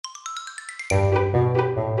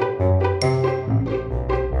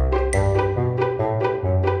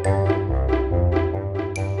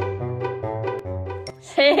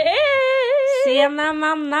Tjena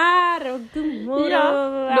mannar och gummor och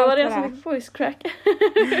då var det jag som fick voice crack.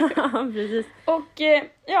 Ja, precis. Och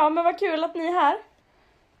ja, men vad kul att ni är här.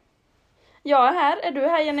 Jag är här. Är du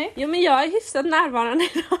här, Jenny? Jo, men jag är hyfsat närvarande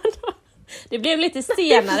idag. Det blev lite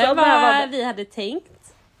senare än vad vi hade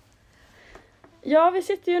tänkt. Ja, vi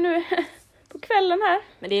sitter ju nu på kvällen här.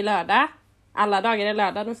 Men det är lördag. Alla dagar är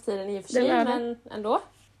lördag nu för tiden i och för sig, men ändå.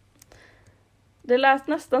 Det lät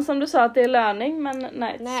nästan som du sa att det är löning, men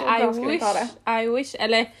nej så bra ska vi ta det. I wish.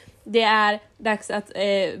 Eller det är dags att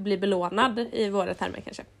bli belånad i våra termer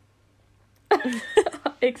kanske.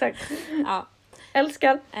 Exakt. Ja.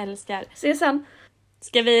 Älskar. Se sen.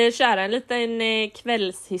 Ska vi köra en liten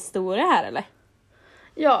kvällshistoria här eller?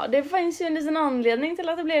 Ja, det finns ju en liten anledning till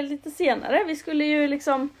att det blev lite senare. Vi skulle ju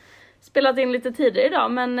liksom spelat in lite tidigare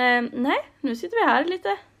idag, men nej, nu sitter vi här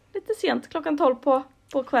lite sent, klockan 12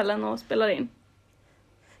 på kvällen och spelar in.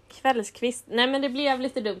 Kvällskvist. Nej, men det blev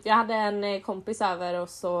lite dumt. Jag hade en kompis över och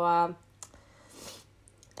så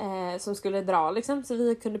som skulle dra liksom, så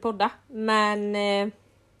vi kunde podda. Men det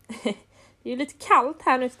är ju lite kallt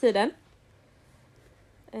här nu för tiden.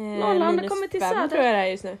 Någon har kommit till söder. Tror jag det är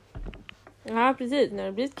just nu. Ja, precis. Nu har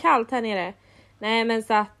det blivit kallt här nere. Nej, men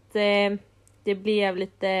så att det blev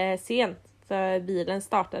lite sent. För bilen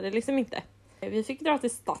startade liksom inte. Vi fick dra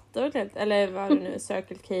till Statoil, eller vad det nu är,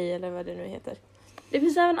 Circle K eller vad det nu heter. Det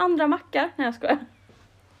finns även andra mackar. Nej, jag skojar.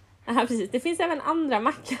 Ja, precis. Det finns även andra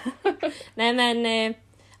mackar. Nej, men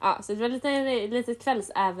ja, så det var lite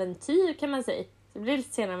kvällsäventyr kan man säga. Det blev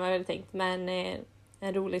lite senare än vad jag hade tänkt, men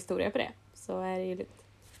en rolig historia på det. Så är det ju lugnt.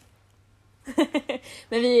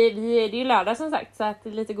 Men det är ju lördag som sagt, så att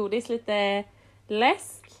lite godis, lite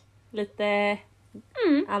läsk, lite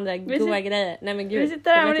andra goda grejer. Nej, men gud, vi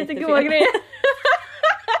sitter här med lite goda grejer.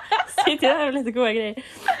 Sitter här med lite goda grejer.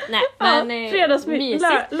 Nej, men fredagsmys,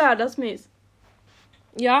 lördagsmys.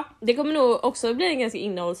 Ja, det kommer nog också bli en ganska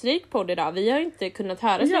innehållsrik podd idag. Vi har ju inte kunnat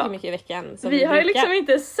höras lika mycket i veckan som vi har ju liksom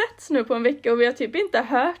inte setts nu på en vecka och vi har typ inte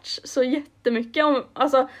hörts så jättemycket om,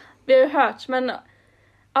 alltså vi har ju hörts men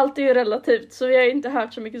allt är ju relativt så vi har ju inte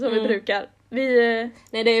hört så mycket som vi brukar. Nej,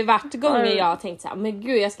 det har ju varit gånger jag har tänkt så här, men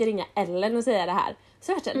gud jag ska ringa Ellen och säga det här.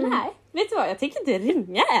 Så jag tänkte, nej, vet du vad, jag tänker inte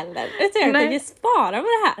ringa Ellen. Jag tänker spara på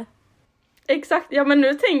det här. Exakt, ja men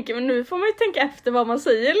nu får man ju tänka efter vad man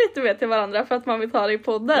säger lite mer till varandra för att man vill ta det i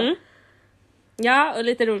podden. Ja, och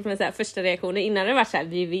lite roligt med så här, första reaktioner innan det var så här,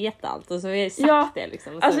 vi vet allt och så har vi sagt det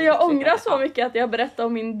liksom. Alltså jag ångrar så mycket att jag berättade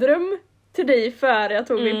om min dröm till dig före jag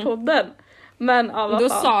tog min podden. Men då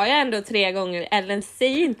sa jag ändå 3 gånger, Ellen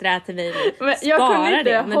säg inte det här till mig. Men jag kunde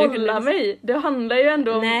inte hålla mig. Det handlar ju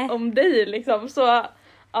ändå om dig liksom. Så,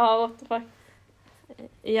 what the fuck.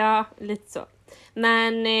 Ja, lite så.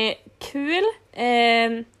 Men kul.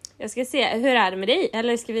 Jag ska se, hur är det med dig?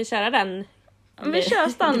 Eller ska vi köra den? Vi kör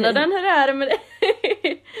standarden, hur är det med dig?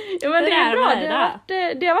 Ja, men det är bra.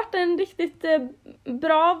 Det har varit en riktigt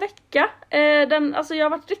bra vecka. Alltså jag har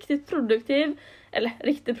varit riktigt produktiv. Eller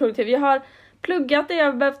riktigt produktiv. Jag har pluggat det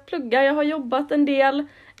jag behövt plugga. Jag har jobbat en del.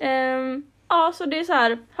 Så det är så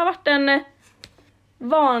här. Har varit en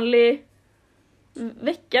vanlig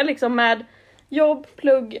vecka liksom med jobb,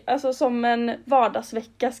 plugg. Alltså som en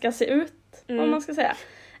vardagsvecka ska se ut. Om man ska säga.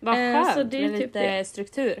 Vad skönt så det är med typ lite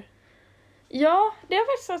struktur. Ja, det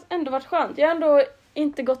har faktiskt ändå varit skönt. Jag har ändå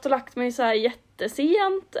inte gått och lagt mig så här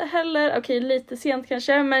jättesent heller. Okej, lite sent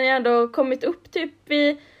kanske. Men jag har ändå kommit upp typ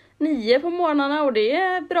vid 9 på morgnarna. Och det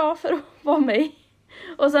är bra för att vara mig.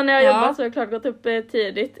 Och sen när jag jobbat så har jag klart gått upp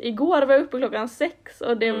tidigt. Igår var jag uppe klockan 6.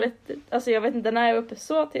 Och det jag vet inte när jag var uppe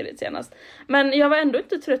så tidigt senast. Men jag var ändå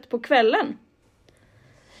inte trött på kvällen.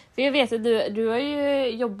 För jag vet att du har ju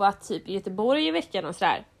jobbat typ i Göteborg i veckan och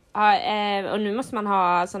sådär. Och nu måste man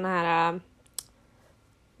ha såna här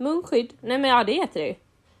munskydd. Nej men det heter det ju.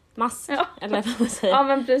 Mask. Eller vad man säger. Ja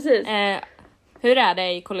men precis. Hur är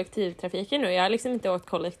det i kollektivtrafiken nu? Jag har liksom inte åkt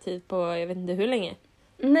kollektiv på jag vet inte hur länge.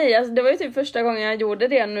 Nej, alltså det var ju typ första gången jag gjorde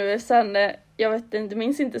det nu sen, jag vet inte,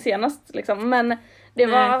 minns inte senast liksom. Men det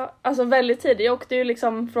var alltså väldigt tidigt. Jag åkte ju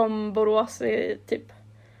liksom från Borås i typ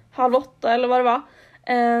 7:30 eller vad det var.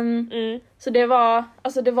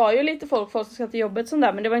 Så det var ju lite folk som ska till jobbet sånt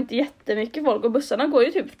där, men det var inte jättemycket folk och bussarna går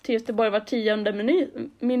ju typ till Göteborg var 10:e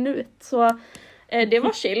minut. Så det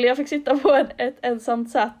var chill. Jag fick sitta på ett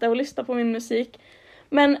ensamt säte och lyssna på min musik.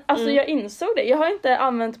 Men alltså jag insåg det. Jag har inte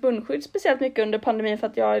använt munskydd speciellt mycket under pandemin för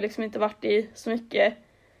att jag har liksom inte varit i så mycket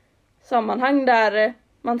sammanhang där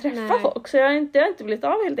man träffar folk. Så jag har inte blivit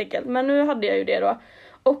av helt enkelt. Men nu hade jag ju det då.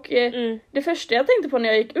 Och det första jag tänkte på när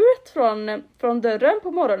jag gick ut från dörren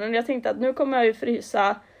på morgonen, jag tänkte att nu kommer jag ju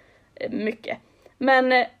frysa mycket.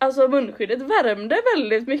 Men alltså munskyddet värmde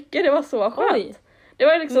väldigt mycket, det var så skönt. Det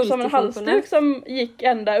var liksom som en halsduk som gick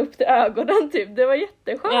ända upp till ögonen typ. Det var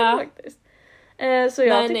jätteskönt faktiskt. Så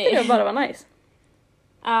jag tyckte det bara var nice.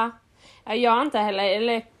 Ja, jag har inte heller,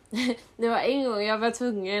 eller det var en gång jag var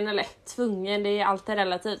tvungen, det är alltid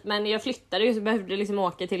relativt, men jag flyttade ju så behövde liksom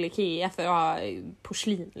åka till Ikea för att ha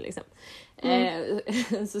porslin liksom.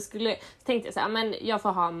 Så tänkte jag så här, men jag får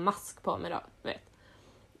ha mask på mig då, vet.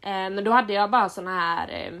 Men då hade jag bara såna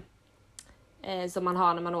här som man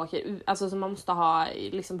har när man åker, alltså som man måste ha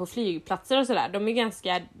liksom på flygplatser och sådär. De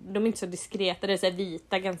är inte så diskreta, det är så här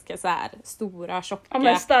vita, ganska så här stora, tjocka. Ja,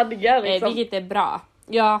 men stadga liksom. Vilket är bra.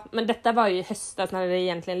 Ja, men detta var ju i höstas när det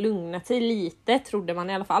egentligen lugnat sig lite, trodde man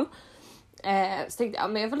i alla fall. Så tänkte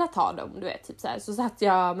jag, men jag vill ta dem, du vet, typ så här. Så satt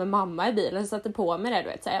jag med mamma i bilen och satte på mig det, du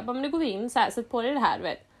vet. Så jag bara, men nu går vi in så här, sätt på dig det här, du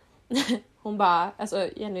vet. Hon bara, alltså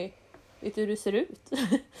Jenny, vet du hur du ser ut?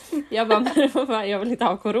 Jag bara, jag vill inte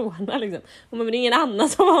ha corona liksom. Hon bara, men det är ingen annan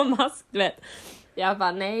som har mask, du vet. Jag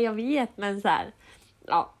bara, nej jag vet, men så här.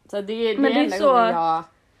 Ja, så det är så jag...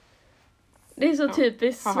 Det är så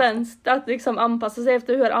typiskt svenskt att liksom anpassa sig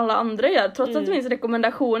efter hur alla andra gör. Trots att det finns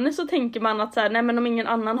rekommendationer så tänker man att så här, nej men om ingen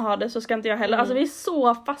annan har det så ska inte jag heller. Alltså vi är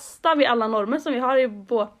så fasta vid alla normer som vi har i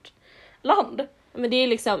vårt land. Men det är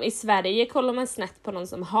liksom, i Sverige kollar man snett på någon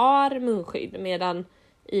som har munskydd, medan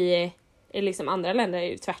i liksom andra länder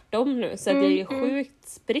är det tvärtom nu. Så att det är sjukt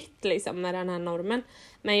spritt liksom med den här normen.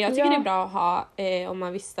 Men jag tycker det är bra att ha om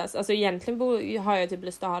man vistas. Alltså egentligen har jag typ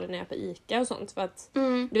lust att ha det när jag är på Ica och sånt. För att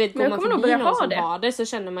du vet, går man förbi någon som har det så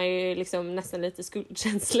känner man ju liksom nästan lite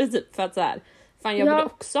skuldkänsla typ. För att så här, fan jag borde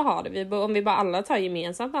också ha det. Om vi bara alla tar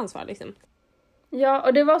gemensamt ansvar liksom. Ja,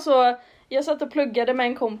 och det var så, jag satt och pluggade med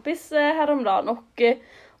en kompis häromdagen och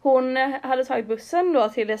hon hade tagit bussen då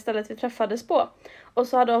till det stället vi träffades på. Och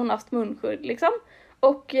så hade hon haft munskydd liksom.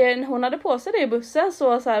 Och när hon hade på sig det i bussen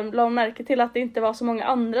så här, la hon märke till att det inte var så många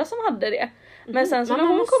andra som hade det. Men sen så när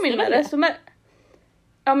hon kom in med det så...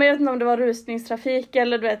 Ja, men jag vet inte om det var rusningstrafik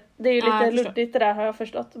eller du vet, det är ju lite luddigt det där har jag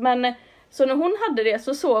förstått. Men så när hon hade det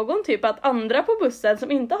så såg hon typ att andra på bussen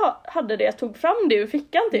som inte hade det tog fram det ur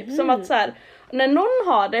fickan typ. Som att så här, när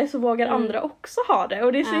någon har det så vågar andra också ha det.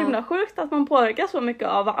 Och det är så himla sjukt att man påverkas så mycket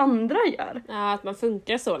av vad andra gör. Ja, att man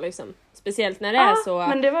funkar så liksom. Speciellt när det är så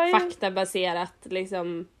men det var ju... faktabaserat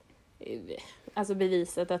liksom, alltså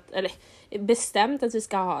bevisat att, eller bestämt att vi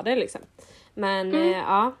ska ha det liksom. Men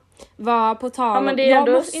var på tal om, jag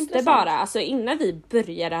måste intressant. Bara, alltså innan vi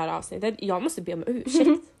börjar det här avsnittet, jag måste be om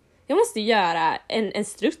ursäkt. Jag måste göra en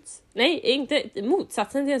struts. Nej, inte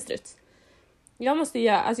motsatsen till en struts. Jag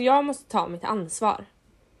måste ta mitt ansvar.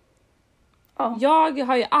 Jag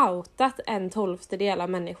har ju outat 1/12 av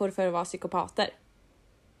människor för att vara psykopater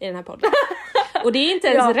i den här podden. Och det är inte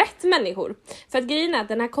ens rätt människor. För att grejen är att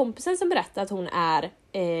den här kompisen som berättade att hon är,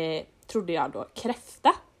 trodde jag då,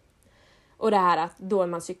 kräfta. Och det här att då är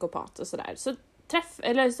man psykopat och sådär.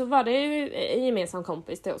 Så var det ju en gemensam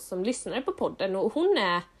kompis till oss som lyssnade på podden. Och hon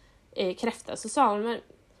är kräfta. Så sa hon, men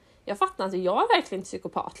jag fattar inte, jag är verkligen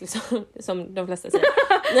psykopat liksom, som de flesta säger.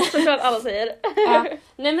 Såklart alla säger.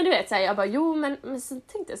 Nej men du vet, så här, jag bara, men så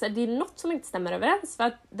tänkte jag så här, det är något som inte stämmer överens. För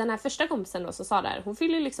att den här första kompisen då som sa där, hon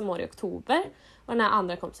fyller liksom år i oktober. Och den här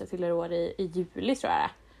andra kompisen fyller år i juli tror jag.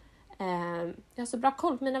 Jag har så bra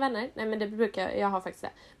koll på mina vänner. Nej men det brukar jag har faktiskt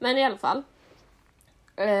det. Men i alla fall.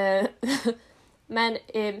 Men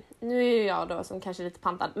nu är jag då som kanske är lite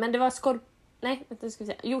pantad. Men det var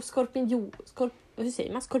hur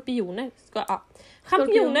säger man? Skorpioner.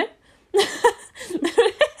 Champinjoner.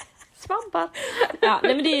 Svampar. Ja,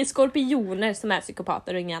 nej men det är skorpioner som är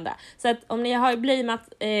psykopater och inga andra. Så att om ni har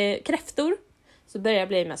blamat kräftor så börjar jag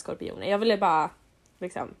blama skorpioner. Jag ville bara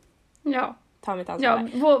liksom ta mitt ansvar.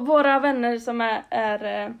 Ja, våra vänner som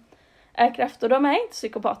är kräftor, de är inte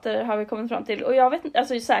psykopater har vi kommit fram till. Och jag vet inte,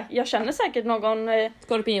 alltså jag känner säkert någon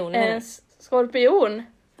skorpion.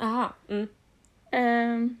 Aha.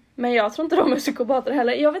 Men jag tror inte de är psykopater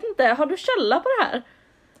heller. Jag vet inte, har du källa på det här?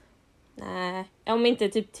 Nej, om inte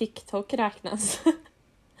typ TikTok räknas.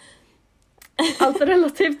 Allt är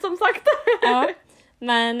relativt som sagt. Ja,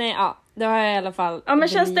 men det har jag i alla fall. Ja, men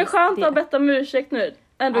känns det skönt att ha bett om ursäkt nu?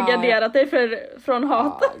 Ändå garderat dig från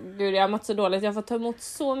hat. Ja, gud, jag har mått så dåligt. Jag har fått ta emot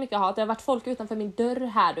så mycket hat. Det har varit folk utanför min dörr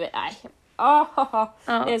här. Du vet.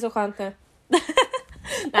 Det är så skönt nu.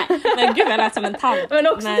 Nej, men gud jag lät som en tant. Men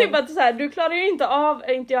också typ att så här, du klarar ju inte av,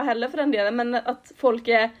 inte jag heller för den delen, men att folk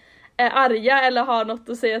är arga eller har något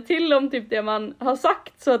att säga till om typ det man har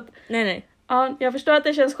sagt. Så att, nej. Ja, jag förstår att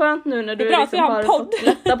det känns skönt nu när du liksom har fått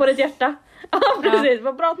lätta på ditt hjärta. Ja, precis.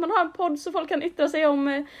 Vad bra att man har en podd så folk kan yttra sig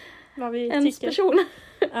om vad vi ens tycker. person.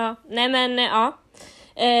 Ja, nej men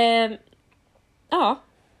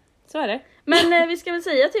så är det. Men vi ska väl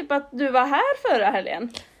säga typ att du var här förra helgen.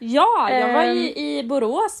 Ja, jag var i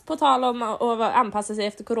Borås på tal om att anpassa sig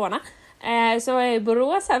efter corona. Så var jag i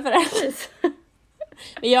Borås här för det.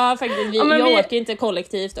 Men jag faktiskt, jag åker inte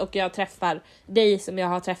kollektivt och jag träffar dig som jag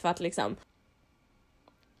har träffat liksom.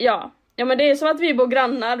 Ja, men det är som att vi bor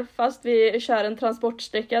grannar fast vi kör en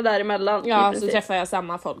transportsträcka däremellan. Ja, så träffar jag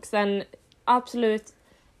samma folk. Sen absolut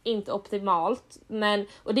inte optimalt, men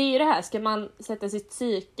och det är ju det här, ska man sätta sitt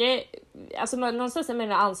psyke, alltså någonstans är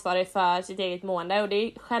man ansvarig för sitt eget mående och det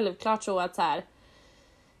är självklart så att så här,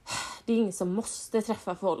 det är ingen som måste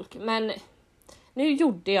träffa folk, men nu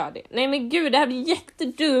gjorde jag det. Nej men gud, det här blir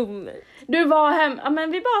jättedum. Du var hemma,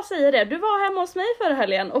 men vi bara säger det. Du var hemma hos mig förra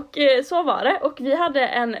helgen och så var det. Och vi hade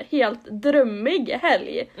en helt drömmig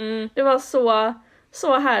helg. Det var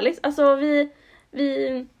så härligt. Alltså vi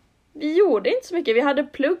gjorde inte så mycket. Vi hade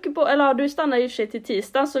plugg på, eller du stannade ju sig till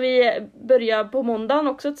tisdag så vi började på måndagen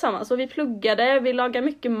också tillsammans. Så vi pluggade, vi lagade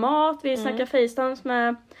mycket mat, vi snackade FaceTimes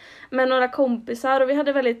med några kompisar och vi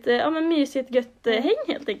hade väldigt mysigt gött häng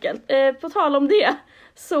helt enkelt. På tal om det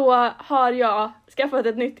så har jag skaffat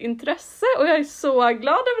ett nytt intresse och jag är så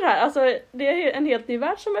glad över det här. Alltså det är en helt ny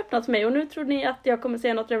värld som öppnat för mig och nu tror ni att jag kommer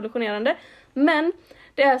säga något revolutionerande. Men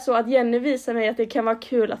det är så att Jenny visar mig att det kan vara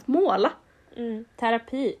kul att måla.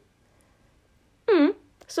 Terapi.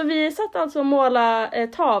 Så vi satt alltså och måla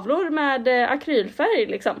tavlor med akrylfärg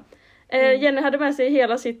liksom. Jenny hade med sig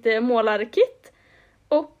hela sitt målarkit.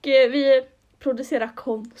 Och vi producerar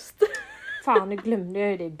konst. Fan, nu glömde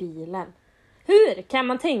jag ju det i bilen. Hur kan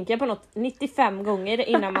man tänka på något 95 gånger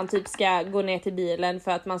innan man typ ska gå ner till bilen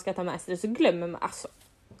för att man ska ta med sig det, så glömmer man, alltså.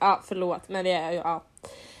 Ja, förlåt, men det är ju, ja.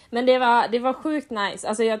 Men det var sjukt nice.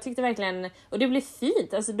 Alltså jag tyckte verkligen, och det blev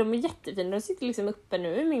fint. Alltså de är jättefina. De sitter liksom uppe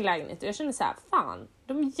nu i min lägenhet och jag känner så här, fan,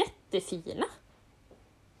 de är jättefina.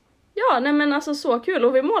 Ja, nej men alltså så kul.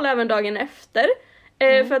 Och vi målade även dagen efter.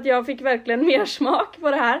 För att jag fick verkligen mer smak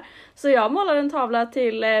på det här. Så jag målade en tavla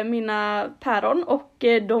till mina päron och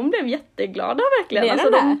de blev jätteglada verkligen. Det är alltså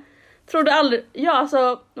de trodde aldrig, ja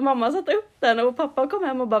alltså mamma satte upp den och pappa kom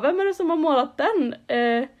hem och bara, vem är det som har målat den?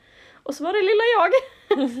 Och så var det lilla jag.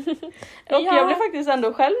 Och jag blev faktiskt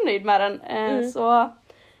ändå själv nöjd med den. Så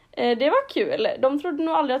det var kul. De trodde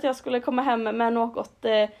nog aldrig att jag skulle komma hem med något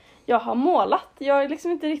jag har målat. Jag har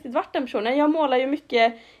liksom inte riktigt varit den personen. Jag målar ju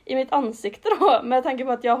mycket i mitt ansikte då, med tanke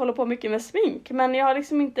på att jag håller på mycket med smink. Men jag har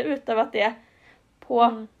liksom inte utövat det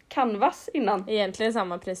på canvas innan. Egentligen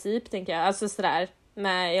samma princip tänker jag. Alltså sådär,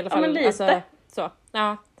 med i alla fall. Ja, men lite. Alltså, så.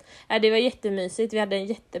 Ja, det var jättemysigt. Vi hade en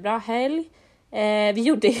jättebra helg. Vi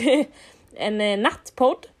gjorde en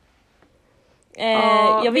nattpodd.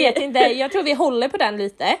 Jag vet inte, jag tror vi håller på den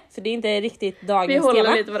lite. För det är inte riktigt dagens tema. Vi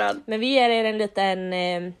håller lite på den. Men vi ger er en liten,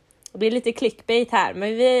 det blir lite clickbait här. Men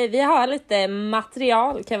vi har lite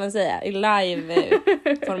material kan man säga i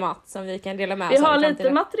live-format som vi kan dela med oss. Vi har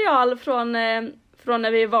lite material från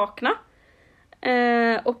när vi är vakna.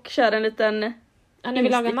 Och kör en liten när vi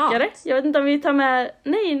lagar mat. Jag vet inte om vi tar med,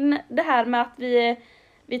 nej, det här med att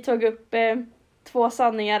vi tog upp 2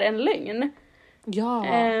 sanningar, en lögn. Ja.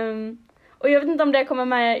 Och jag vet inte om det kommer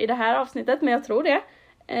med i det här avsnittet, men jag tror det.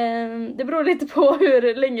 Det beror lite på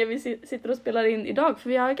hur länge vi sitter och spelar in idag. För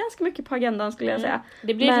vi har ganska mycket på agendan skulle jag säga.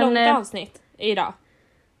 Det blir ett långt avsnitt idag.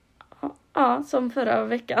 Ja, som förra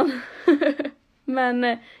veckan.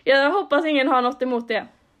 Men jag hoppas ingen har något emot det.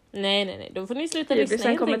 Nej. Då får ni sluta lyssna.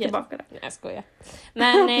 Sen kommer tillbaka där. Nej, jag skojar.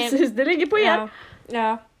 Men, precis, det ligger på er.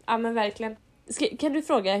 Ja, men verkligen. Kan du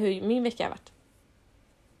fråga hur min vecka har varit?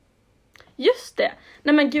 Just det.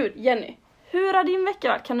 Nej men gud, Jenny. Hur har din vecka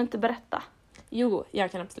varit? Kan du inte berätta? Jo,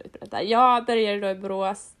 jag kan absolut berätta. Jag började då i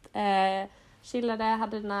Borås. Chillade,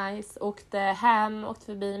 hade det nice. Åkte hem, åkte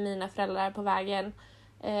förbi mina föräldrar på vägen.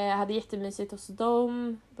 Hade jättemysigt hos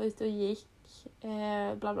dem. Var ute och gick.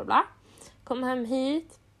 Bla bla bla. Kom hem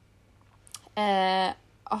hit.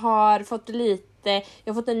 Har fått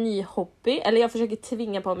jag har fått en ny hobby. Eller jag försöker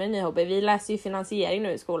tvinga på mig en ny hobby. Vi läser ju finansiering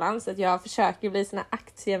nu i skolan. Så att jag försöker bli sån här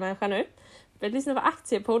aktiemänniska nu. Jag lyssnar på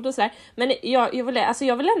aktiepodd och sådär. Men jag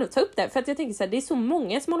vill ändå ta upp det. För att jag tänker så här, det är så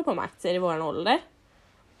många som håller på med aktier i våran ålder.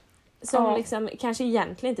 Som liksom kanske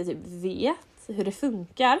egentligen inte typ vet hur det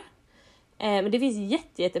funkar. Men det finns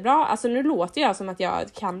jättebra. Alltså nu låter jag som att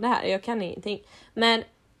jag kan det här. Jag kan ingenting. Men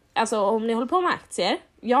alltså om ni håller på med aktier.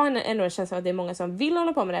 Jag har ändå en känsla av att det är många som vill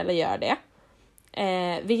hålla på med det eller gör det.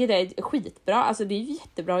 Vilket är skitbra. Alltså det är ju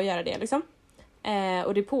jättebra att göra det liksom.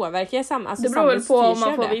 Och det påverkar samma. Alltså, det beror väl på om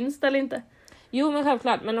man får vinst eller inte. Jo men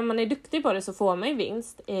självklart. Men om man är duktig på det så får man ju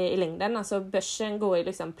vinst i längden. Alltså börsen går ju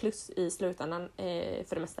liksom plus i slutändan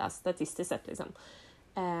för det mesta statistiskt sett liksom.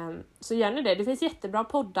 Så gör ni det. Det finns jättebra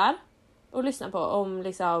poddar. att lyssna på om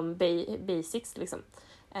liksom basics liksom.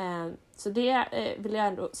 Så det vill jag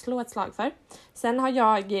ändå slå ett slag för. Sen har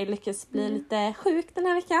jag lyckats bli lite sjuk den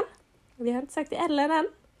här veckan. Det har jag inte sagt till Ellen än.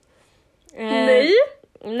 Nej.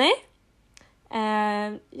 Nej.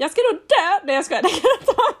 Jag ska då dö. Nej, jag skojar. Det kan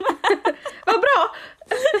jag ta med. Vad bra.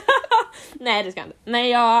 Nej, det ska jag inte. Men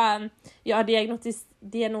jag har Du har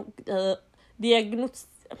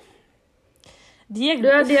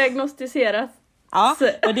diagnostiserat. Ja,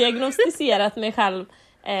 jag har diagnostiserat mig själv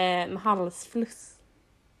med halsfluss.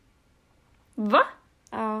 Va?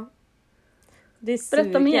 Ja. Det suger.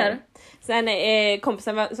 Berätta mer. Sen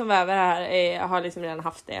kompisen som var över här har liksom redan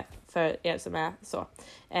haft det för er som är så.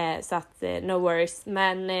 Så att no worries.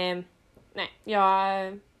 Men nej,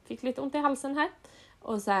 jag fick lite ont i halsen här.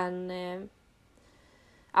 Och sen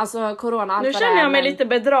alltså corona allt. Nu känner jag mig lite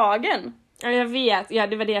bedragen. Ja, jag vet. Ja,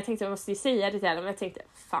 det var det jag tänkte. Jag måste säga det till henne. Men jag tänkte,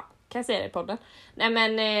 fan, kan jag säga det i podden? Nej,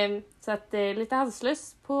 men så att lite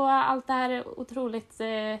halslös på allt det här otroligt,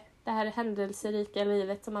 det här händelserika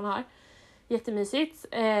livet som man har. Jättemysigt.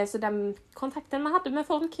 Så den kontakten man hade med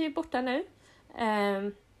folk är borta nu.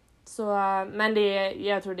 Så, men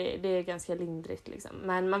jag tror det är ganska lindrigt liksom.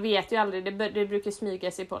 Men man vet ju aldrig, det brukar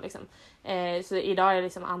smyga sig på liksom. Så idag är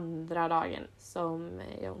liksom andra dagen som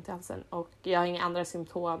jag har ont i halsen. Och jag har inga andra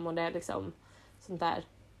symptom och det är liksom sånt där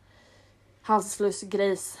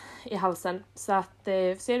halsflussgrejs i halsen. Så att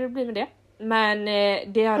får se hur det blir med det. Men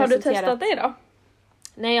det har du testat dig då?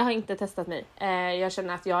 Nej, jag har inte testat mig. Jag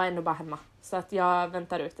känner att jag är ändå bara hemma. Så att jag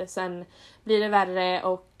väntar ut det. Sen blir det värre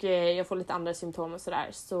och jag får lite andra symptom och sådär.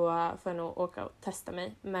 Så får jag nog åka och testa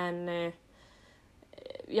mig. Men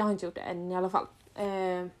jag har inte gjort det än i alla fall.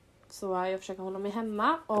 Så jag försöker hålla mig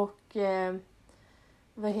hemma. Och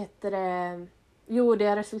vad heter det? Jo, det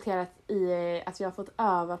har resulterat i att jag har fått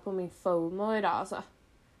öva på min FOMO idag. Alltså.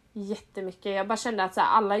 Jättemycket. Jag bara kände att så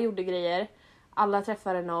här, alla gjorde grejer. Alla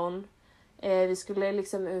träffade någon. Vi skulle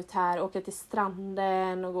liksom ut här, åka till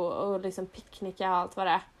stranden och gå och liksom picknicka och allt vad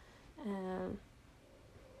det är.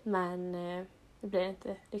 Men det blir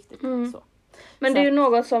inte riktigt så. Men så det är ju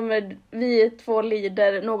något som vi två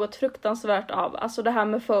lider något fruktansvärt av. Alltså det här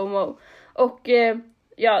med FOMO. Och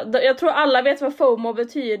jag tror alla vet vad FOMO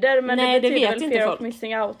betyder. Men nej, det betyder vet väl inte fear folk. of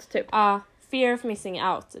missing out typ. Ja, fear of missing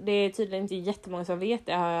out. Det är tydligen inte jättemånga som vet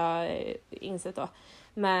det, har jag insett då.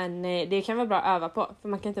 Men det kan vara bra att öva på. För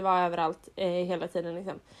man kan inte vara överallt hela tiden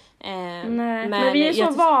liksom. Nej, men vi är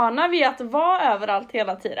så vana vid att vara överallt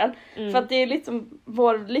hela tiden. För att det är liksom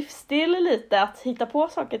vår livsstil lite att hitta på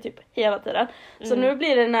saker typ hela tiden. Så nu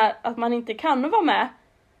blir det att man inte kan vara med.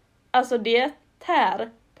 Alltså det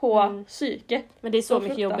tär på psyket. Men det är så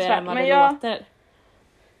mycket jobbigare än vad det låter.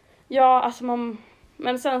 Ja, alltså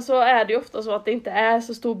men sen så är det ju ofta så att det inte är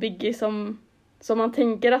så stor biggie som man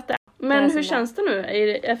tänker att det är. Men hur känns det nu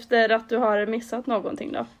efter att du har missat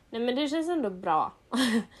någonting då? Nej, men det känns ändå bra.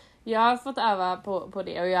 Jag har fått öva på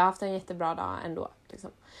det och jag har haft en jättebra dag ändå.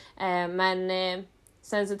 Liksom. Men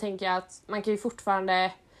sen så tänker jag att man kan ju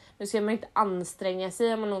fortfarande, nu ska man inte anstränga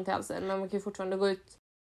sig om man har ont i halsen, men man kan ju fortfarande gå ut.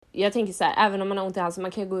 Jag tänker så här, även om man har ont i halsen,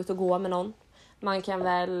 man kan ju gå ut och gå med någon. Man kan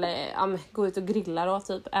väl gå ut och grilla då,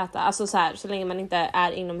 typ äta. Alltså så här, så länge man inte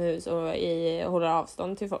är inomhus och håller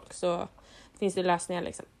avstånd till folk så finns det lösningar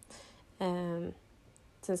liksom.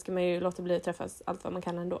 Sen ska man ju låta bli att träffas allt vad man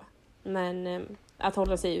kan ändå. Men att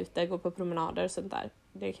hålla sig ute, gå på promenader och sånt där,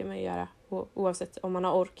 det kan man ju göra oavsett om man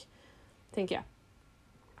har ork, tänker jag.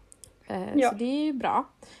 Så det är ju bra.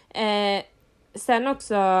 Sen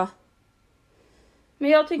också... Men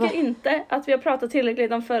jag tycker inte att vi har pratat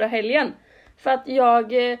tillräckligt om förra helgen. För att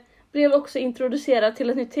jag blev också introducerad till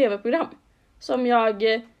ett nytt tv-program som jag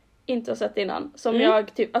inte har sett innan. Som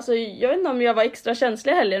jag typ, alltså jag vet inte om jag var extra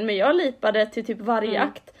känslig i helgen, men jag lipade till typ varje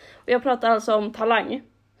akt. Och jag pratar alltså om Talang.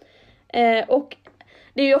 Och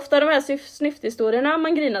det är ju ofta de här snyfthistorierna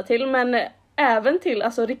man grinar till, men även till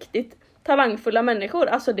alltså riktigt talangfulla människor.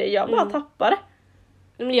 Alltså det, jag bara tappade.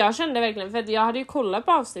 Men jag kände verkligen, för att jag hade ju kollat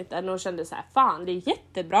på avsnitten och kände så här, fan det är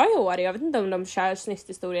jättebra i år. Jag vet inte om de kör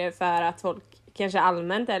snyfthistorier för att folk kanske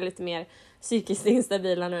allmänt är lite mer psykiskt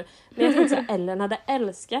instabila nu. Men jag tror också att Ellen hade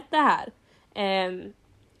älskat det här.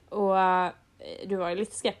 Och du var ju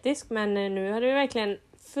lite skeptisk, men nu har du verkligen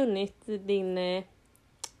funnit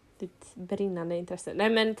ditt brinnande intresse. Nej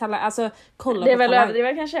men alltså kolla det på Talang. Det är väl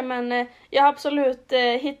överdrivet kanske, men jag har absolut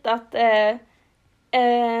hittat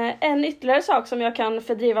en ytterligare sak som jag kan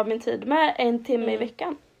fördriva min tid med 1 timme i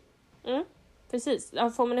veckan. Precis. Ja,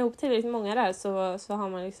 får man ihop tillräckligt många där så har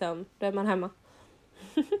man liksom, då är man hemma.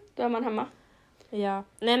 Då är man hemma. Ja.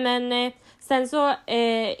 Nej men sen så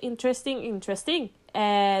interesting.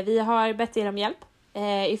 Vi har bett er om hjälp.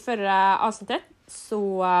 I förra avsnittet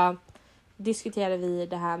så diskuterade vi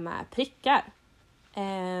det här med prickar.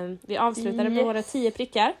 Vi avslutade med våra 10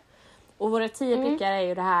 prickar. Och våra 10 prickar är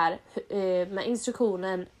ju det här med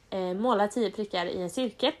instruktionen måla 10 prickar i en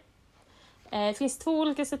cirkel. Det finns 2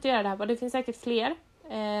 olika sätt att göra det här på. Det finns säkert fler.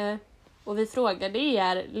 Och vi frågade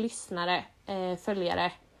er lyssnare,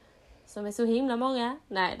 följare, som är så himla många.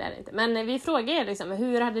 Nej, det är det inte. Men vi frågade er liksom,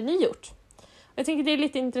 hur hade ni gjort? Och jag tänker det är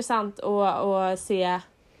lite intressant att se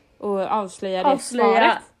och avslöja det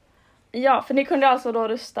svaret. Ja, för ni kunde alltså då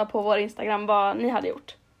rösta på vår Instagram vad ni hade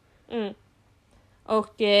gjort.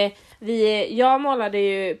 Och jag målade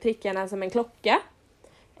ju prickarna som en klocka.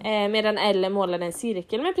 Medan Elle målade en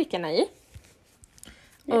cirkel med prickarna i.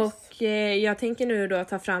 Yes. Och jag tänker nu då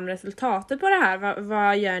ta fram resultatet på det här.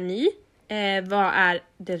 Vad gör ni? Vad är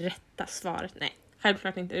det rätta svaret? Nej,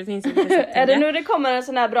 självklart inte. Det finns inte. Är det nu det kommer en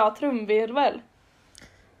sån här bra trumvirvel?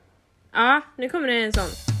 Ja, nu kommer det en sån.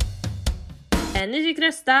 Ni fick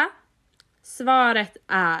rösta. Svaret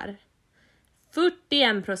är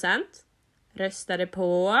 41% röstade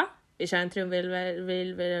på. Vi kör en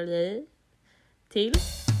trumvirvel till.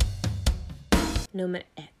 Nummer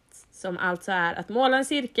 1. Som alltså är att måla en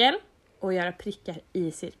cirkel och göra prickar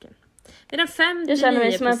i cirkeln. Medan 59%. Jag känner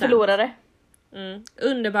mig som en förlorare.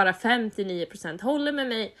 Underbara 59% håller med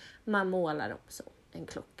mig. Man målar också en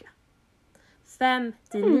klocka.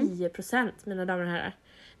 59% mina damer och herrar.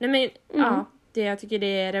 Nej men ja, jag tycker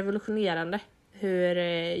det är revolutionerande hur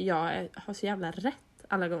jag har så jävla rätt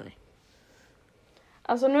alla gånger.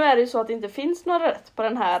 Alltså nu är det ju så att det inte finns några rätt på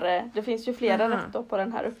den här. Det finns ju flera rätt då på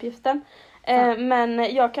den här uppgiften.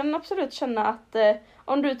 Men jag kan absolut känna att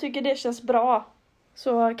om du tycker det känns bra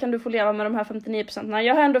så kan du få leva med de här 59%.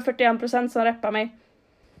 Jag har ändå 41% som reppar mig.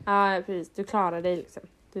 Ja, precis. Du klarar dig liksom.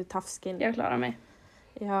 Du är tafsken. Jag klarar mig.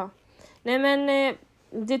 Ja. Nej men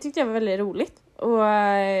det tyckte jag var väldigt roligt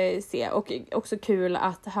att se. Och också kul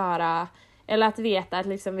att höra, eller att veta att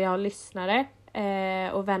liksom vi har lyssnare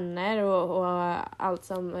och vänner och allt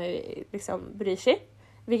som liksom bryr sig.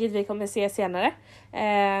 Vilket vi kommer se senare.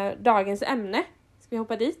 Dagens ämne. Ska vi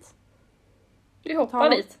hoppa dit? Vi hoppar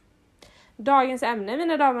dit. Dagens ämne,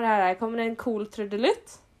 mina damer och herrar, kommer en cool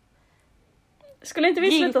trudelutt. Skulle inte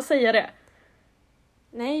vi sluta säga det?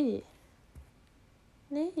 Nej.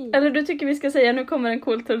 Eller du tycker vi ska säga nu kommer en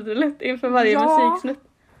cool trudelutt inför varje musiksnutt?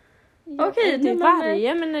 Ja, okej, inte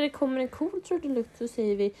varje, men när det kommer en cool trudelutt så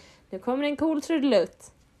säger vi nu kommer en cool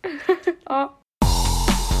trudelutt. Ja.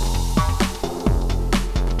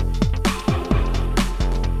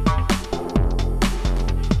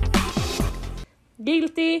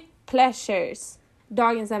 Guilty pleasures.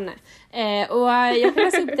 Dagens ämne. Och jag kan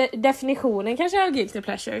läsa upp definitionen kanske av guilty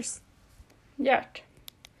pleasures. Gjort.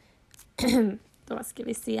 Då ska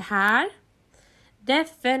vi se här.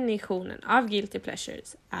 Definitionen av guilty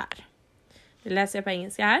pleasures är. Nu läser jag på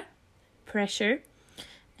engelska här. Pressure.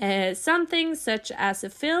 Something such as a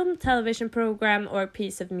film, television program or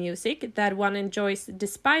piece of music that one enjoys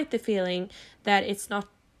despite the feeling that it's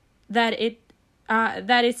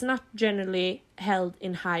not generally held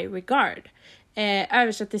in high regard.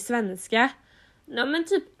 Översatt till svenska. Ja, men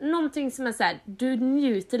typ någonting som är så här, du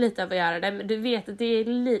njuter lite av att göra det, men du vet att det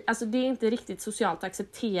är alltså det är inte riktigt socialt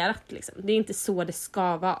accepterat liksom. Det är inte så det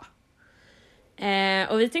ska vara.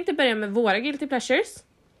 Och vi tänkte börja med våra guilty pleasures.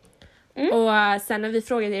 Och sen när vi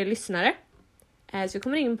frågade er lyssnare så vi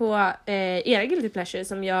kommer in på era guilty pleasures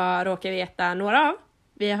som jag råkar veta några av.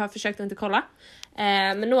 Vi har försökt att inte kolla.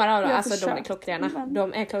 Men några av dem, alltså de är klockrena.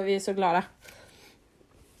 De är vi är så glada.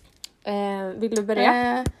 Vill du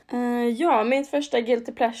börja? Ja, min första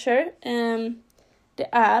guilty pleasure det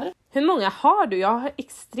är... Hur många har du? Jag har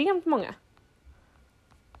extremt många.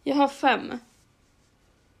 Jag har 5.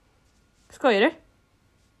 Skojar du?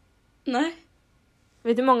 Nej.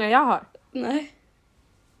 Vet du hur många jag har? Nej.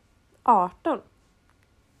 18.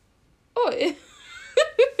 Oj.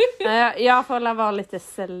 Jag får vara lite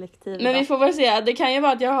selektiv. Men vi får väl se. Det kan ju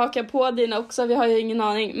vara att jag hakar på dina också. Vi har ju ingen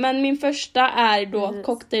aning. Men min första är då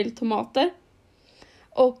cocktailtomater.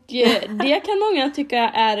 Och det kan många tycka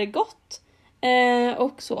är gott.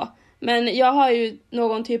 Och så. Men jag har ju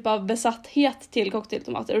någon typ av besatthet till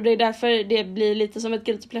cocktailtomater. Och det är därför det blir lite som ett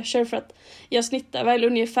guilty pleasure. För att jag snittar väl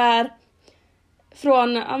ungefär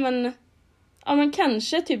från ja men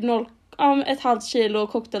kanske typ 1,5 kilo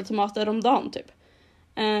cocktailtomater om dagen typ.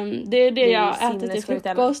 Det är det jag äter till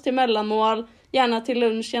frukost, till mellanmål, gärna till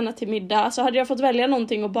lunch, gärna till middag. Så hade jag fått välja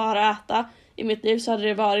någonting att bara äta i mitt liv så hade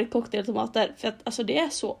det varit cocktailtomater. För att alltså det är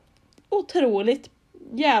så otroligt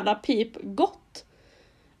jävla gott.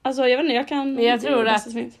 Alltså jag vet inte, jag kan... Men jag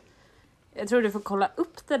tror du får kolla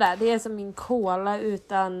upp det där. Det är som min cola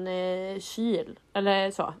utan kyl.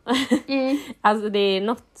 Eller så. Alltså det är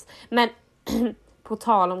något. Men på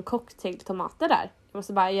tal om cocktailtomater där. Jag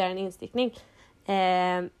måste bara göra en instickning.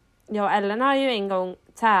 Jag och Ellen har ju en gång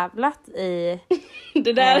tävlat i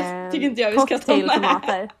Det där tycker inte jag vi ska ta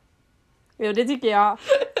med. Jo, det tycker jag.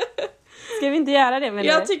 Ska vi inte göra det?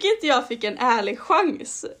 Jag tycker inte jag fick en ärlig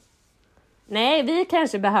chans. Nej, vi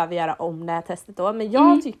kanske behöver göra om det här testet då. Men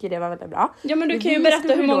jag tycker det var väldigt bra. Ja, men du kan ju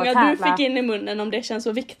berätta hur många du fick in i munnen om det känns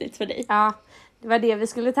så viktigt för dig. Ja, det var det vi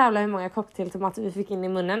skulle tävla hur många cocktailtomater vi fick in i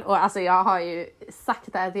munnen. Och alltså jag har ju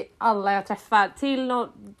sagt det här till alla jag träffar. Till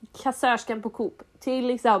kassörskan på Coop. Till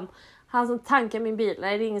liksom han som tankar min bil.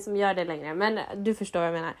 Nej, det är ingen som gör det längre. Men du förstår vad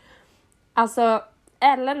jag menar. Alltså,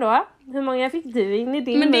 Ellen då. Hur många fick du in i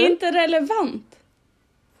din Men det är mun? inte relevant.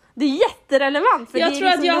 Det är jätterelevant. För jag det är tror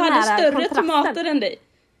liksom att jag hade större kontrasten. tomater än dig.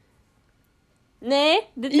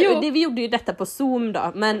 Nej, vi gjorde ju detta på Zoom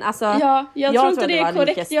då. Men alltså, ja, jag tror inte det är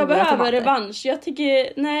korrekt. Jag behöver tomater. revansch.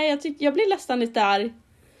 Jag blir nästan lite arg.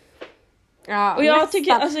 Ja, och jag nästan.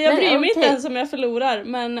 tycker, alltså jag bryr mig okej. inte ens om jag förlorar.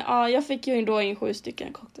 Men ja, jag fick ju ändå in 7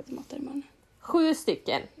 stycken cocktailtomater i munnen. 7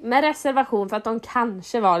 stycken. Med reservation för att de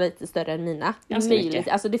kanske var lite större än mina. Ganska mycket.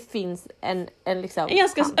 Alltså det finns en liksom en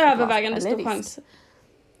ganska övervägande stor chans.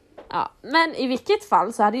 Ja, men i vilket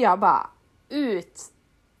fall så hade jag bara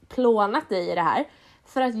utplånat dig i det här.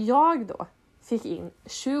 För att jag då fick in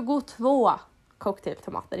 22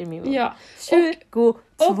 cocktailtomater i min mun. Ja. 22.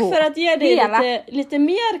 Och för att ge dig lite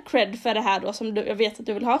mer cred för det här då som jag vet att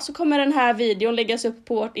du vill ha, så kommer den här videon läggas upp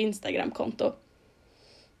på vårt Instagram-konto.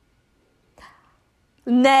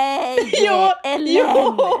 Nej! Jo!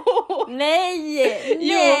 Nej!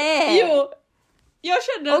 Jo! Jag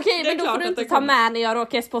kände okej, men då får du inte ta med när jag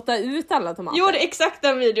råkar spotta ut alla tomater. Jo, det är exakt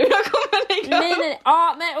den videon jag kommer lägga upp. Nej.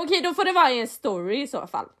 Ja, men okej, då får det vara i en story i så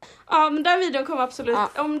fall. Ja, men den videon kommer absolut.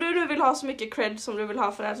 Ja. Om du nu vill ha så mycket cred som du vill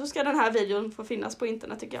ha för det här, så ska den här videon få finnas på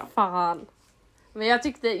internet, tycker jag. Fan. Men jag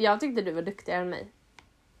tyckte du var duktigare än mig.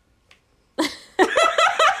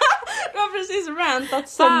 Du har precis rantat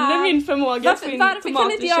sönder min förmåga att få in varför tomater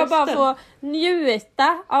kan inte i jag bara käften? få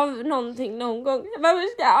njuta av någonting någon gång?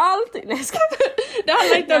 Varför ska jag alltid? Nej, det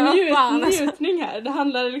handlar inte om alltså. njutning här. Det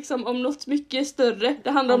handlar liksom om något mycket större.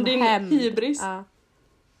 Det handlar om din hybris. Ja.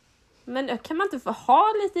 Men kan man inte få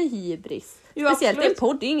ha lite hybris? Jo, speciellt absolut. en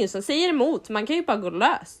podd, det är ingen som säger emot. Man kan ju bara gå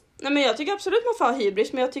lös. Nej, men jag tycker absolut man får ha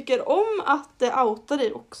hybris, men jag tycker om att outa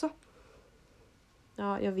dig också.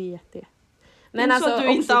 Ja, jag vet det. Men så alltså att du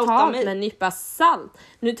inte också outar ta mig. med en nypa salt.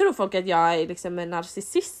 Nu tror folk att jag är liksom en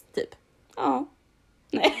narcissist typ. Ja.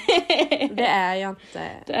 Nej. Det är jag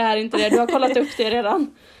inte. Det är inte det. Du har kollat upp det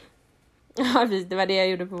redan. Ja, det var det jag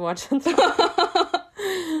gjorde på vårdcentral.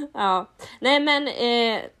 Ja. Nej, men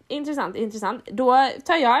intressant. Då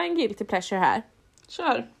tar jag en guilty pleasure här.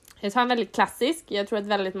 Kör. Jag tar en väldigt klassisk. Jag tror att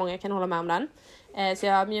väldigt många kan hålla med om den. Så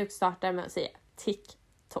jag mjukstartar med att säga TikTok.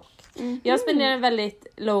 Jag spenderar en väldigt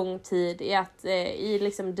lång tid i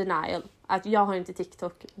liksom denial. Att jag har inte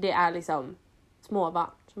TikTok. Det är liksom småbarn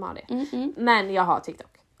som har det. Men jag har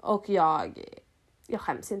TikTok. Och jag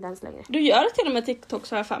skäms inte ens längre. Du gör till och med TikTok,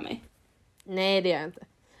 så här för mig. Nej, det gör jag inte.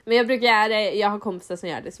 Men jag har kompisar som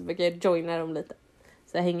gör det, så brukar jag joina dem lite.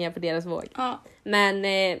 Så jag hänger på deras våg. Ja.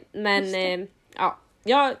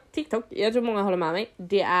 Ja, TikTok, jag tror många håller med mig.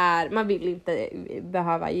 Man vill inte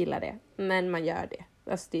behöva gilla det, men man gör det.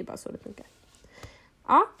 Alltså det är bara så det funkar.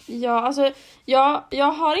 Ja, alltså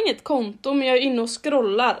jag har inget konto, men jag är inne och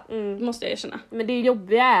scrollar, måste jag erkänna. Men det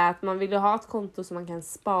jobbiga är att man vill ha ett konto så man kan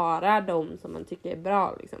spara dem som man tycker är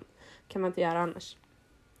bra liksom. Kan man inte göra annars.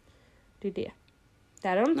 Det är det.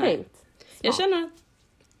 Där har de tänkt. Smart. Jag känner att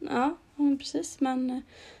ja, precis, men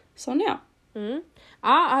sån är jag.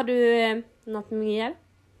 Ja, har du något mer?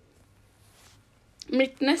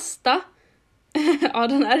 Mitt nästa ja,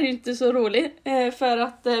 den är ju inte så rolig för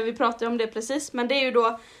att vi pratade om det precis, men det är ju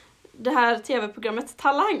då det här tv-programmet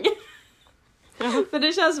Talang. För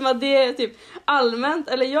det känns som att det är typ allmänt,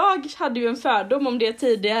 eller jag hade ju en fördom om det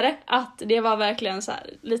tidigare, att det var verkligen så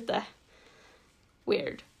här lite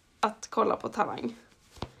weird att kolla på Talang.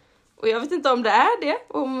 Och jag vet inte om det är det,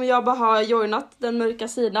 om jag bara har joinat den mörka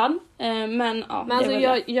sidan, men ja. Men alltså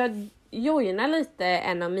jag joinar lite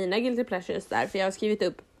en av mina guilty pleasures där, för jag har skrivit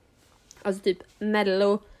upp alltså typ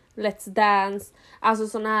Mello, Let's Dance, alltså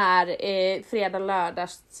såna här fredag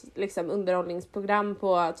lördags liksom underhållningsprogram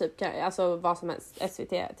på typ alltså vad som helst,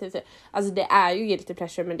 SVT, TV4. Alltså det är ju guilty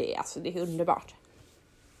pleasure, men det är underbart.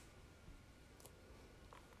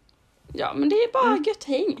 Ja, men det är bara gött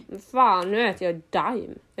häng. Fan, nu äter jag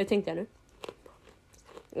Dime. Det tänkte jag nu.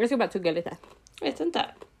 Jag ska bara tugga lite. Vet inte.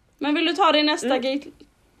 Men vill du ta din nästa guilty?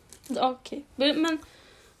 Okej. Men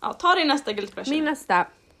ja, ta din nästa guilty pleasure. Min nästa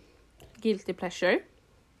guilty pleasure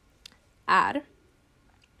är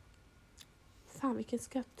Fan, vilken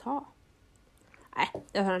ska jag ta? Nej,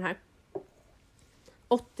 jag tar den här.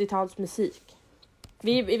 80-talsmusik.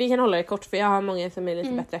 Vi kan hålla det kort för jag har många som är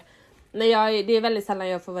lite bättre. Men det är väldigt sällan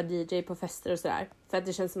jag får vara DJ på fester och sådär. För att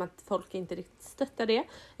det känns som att folk inte riktigt stöttar det.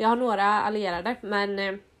 Jag har några allierade,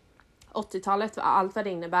 men 80-talet, allt vad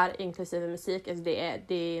det innebär, inklusive musik,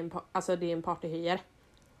 alltså det är en partyhöjare.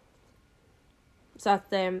 Så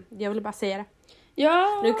att jag vill bara säga det.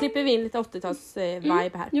 Ja. Nu klipper vi in lite 80-tals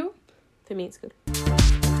vibe här. Jo. För min skull.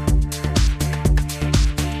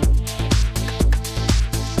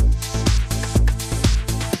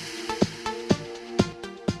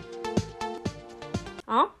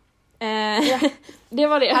 Ja. Ja, det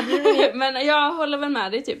var det. Men jag håller väl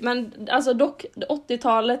med dig typ. Men alltså dock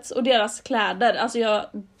 80-talets och deras kläder. Alltså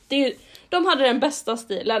de hade den bästa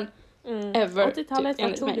stilen ever. 80-talet, typ,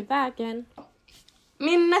 vad tog det vägen?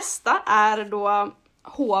 Min nästa är då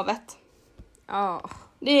hovet. Ja.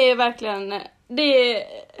 Det är verkligen, det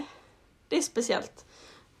är speciellt.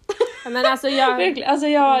 Men alltså jag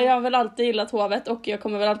har väl alltid gillat hovet och jag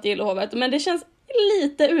kommer väl alltid gilla hovet. Men det känns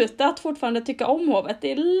lite ute att fortfarande tycka om hovet.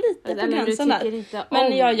 Det är lite på gränsen där.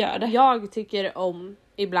 Men jag gör det. Jag tycker om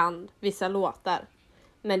ibland vissa låtar.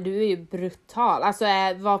 Men du är ju brutal. Alltså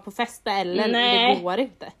var på fest med Ellen, det går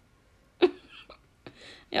inte.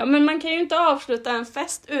 Ja, men man kan ju inte avsluta en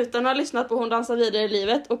fest utan att ha lyssnat på Hon dansar vidare i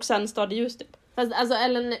livet och sen Stad i ljus typ. Fast alltså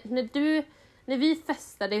Ellen, när vi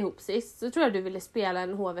festade ihop sist så tror jag du ville spela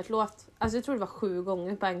en hovet-låt. Alltså jag tror det var 7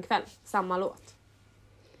 gånger på en kväll. Samma låt.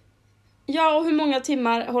 Ja, och hur många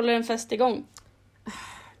timmar håller en fest igång?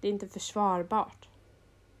 Det är inte försvarbart.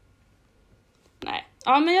 Nej.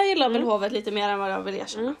 Ja, men jag gillar väl hovet lite mer än vad jag vill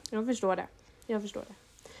erkänna. Jag förstår det.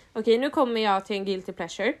 Okej, nu kommer jag till en guilty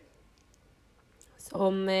pleasure.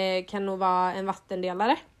 Som kan nog vara en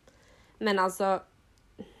vattendelare. Men alltså...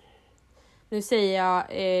 Nu säger jag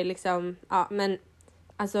liksom... Ja, men...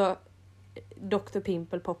 Alltså... Dr.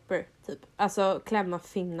 Pimple Popper, typ. Alltså, klämma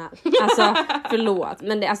finnar. Alltså, förlåt.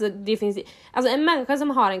 Men det finns... Alltså, en människa som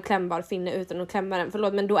har en klämbar finne utan att klämma den,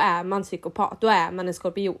 förlåt, men då är man psykopat. Då är man en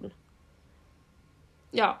skorpion.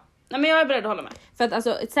 Ja. Nej, men jag är beredd att hålla med. För att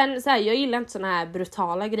alltså, sen så här, jag gillar inte såna här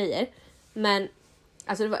brutala grejer. Men,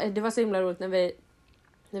 alltså det var så himla roligt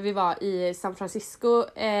när vi var i San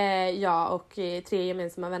Francisco, jag och 3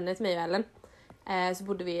 gemensamma vänner till mig och Ellen. Så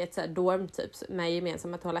bodde vi i ett så här dorm typ med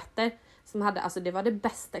gemensamma toaletter. Som hade, alltså det var det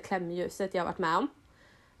bästa klämljuset jag varit med om.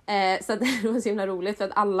 Så att det var så himla roligt för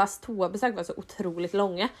att allas toabesök var så otroligt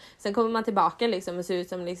långa. Sen kommer man tillbaka liksom och ser ut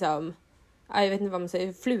som liksom, jag vet inte vad man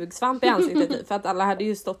säger, flugsvamp i ansiktet typ, för att alla hade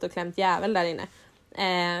ju stått och klämt jävel där inne.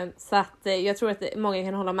 Så att jag tror att många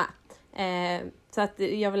kan hålla med. Så att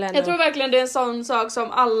jag vill ändå... Jag tror verkligen det är en sån sak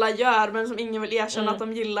som alla gör men som ingen vill erkänna att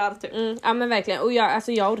de gillar typ. Ja men verkligen, och jag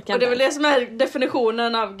orkar inte. Och det är väl det som är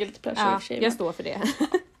definitionen av guilty pleasure. Ja, jag står för det.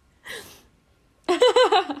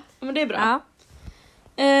 Men det är bra.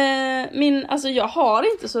 Ja. Alltså jag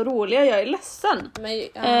har inte så roliga, jag är ledsen.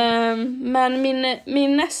 Men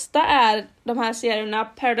min nästa är de här serierna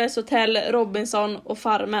Paradise Hotel, Robinson och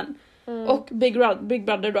Farmen. Och Big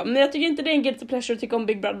Brother då. Men jag tycker inte det är en guilty pleasure att tycka om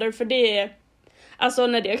Big Brother, för det är... Alltså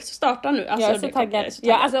när det startar nu. Alltså, jag är så taggad.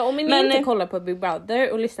 Ja, alltså, om ni inte kollar på Big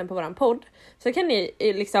Brother och lyssnar på våran podd så kan ni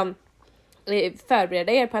liksom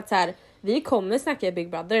förbereda er på att så här, vi kommer snacka Big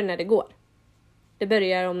Brother när det går. Det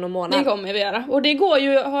börjar om någon månad. Det kommer vi göra. Och det går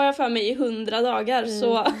ju, har jag för mig, i 100 dagar.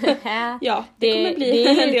 Så ja, det kommer bli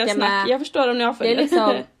en del snack. Jag förstår om ni har följt. Det är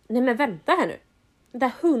liksom, nej men vänta här nu. Det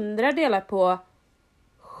är 100 delar på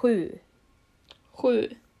 7. 7.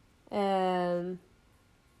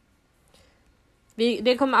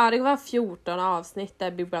 Det kommer vara 14 avsnitt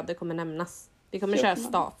där Big Brother kommer nämnas. Vi kommer köra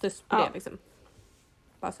status på det liksom.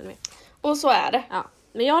 Bara så ni vet. Och så är det. Ja.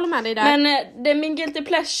 Men jag håller med dig där. Men min guilty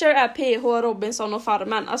pleasure är PH, Robinson och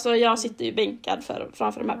Farmen. Alltså jag sitter ju bänkad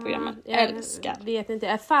framför de här programmen. Jag älskar. Vet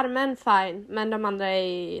inte. Farmen fine, men de andra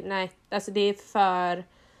är... Nej, alltså det är för...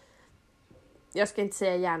 Jag ska inte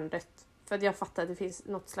säga hjärndött. För att jag fattar att det finns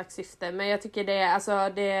något slags syfte. Men jag tycker det är... Alltså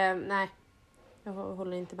det... Nej. Jag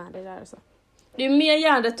håller inte med dig där alltså. Det är mer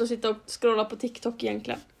hjärndött att sitta och scrolla på TikTok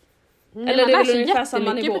egentligen. Eller det är väl ungefär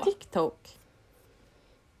samma nivå. På TikTok.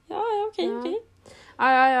 Ja, okej.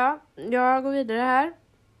 Ja. Jag går vidare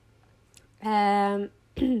här.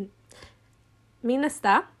 Min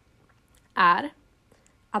nästa är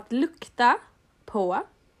att lukta på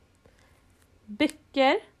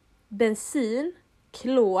böcker, bensin,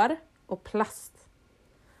 klor och plast.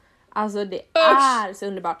 Alltså det är så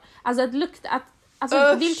underbart. Alltså att lukta...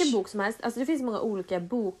 Alltså vilken bok som helst, alltså det finns många olika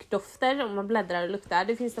bokdofter om man bläddrar och luktar.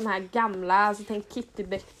 Det finns de här gamla, alltså tänk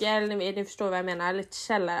Kittyböcker, ni förstår vad jag menar, lite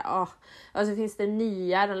källare. Och så finns det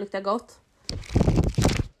nya, de luktar gott.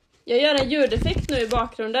 Jag gör en ljudeffekt nu i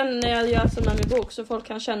bakgrunden när jag gör som med min bok så folk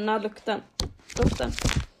kan känna lukten.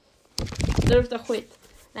 Det luktar skit.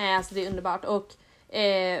 Nej, alltså det är underbart. Och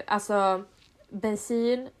alltså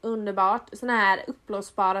bensin, underbart. Såna här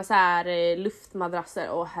uppblåsbara så här luftmadrasser.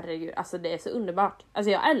 Åh herregud, alltså det är så underbart.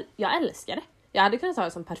 Alltså jag älskar det. Jag hade kunnat ta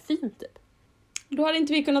det som parfym typ. Då hade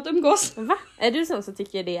inte vi kunnat umgås. Va? Är du sån som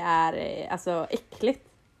tycker det är alltså äckligt?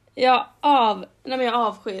 Jag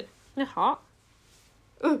avskyr. Jaha.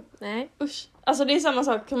 Nej. Usch. Alltså det är samma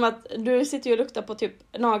sak som att du sitter ju och luktar på typ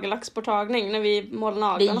nagellacksborttagning när vi målar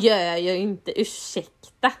naglarna. Det gör jag ju inte,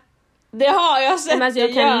 ursäkta. Det har jag sett. Men alltså,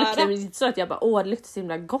 jag kan göra. lukta, men det är inte så att jag bara, det luktar så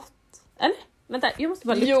himla gott. Eller? Vänta, jag måste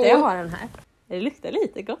bara lukta, Jo. jag har den här. Det luktar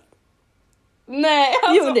lite gott. Nej,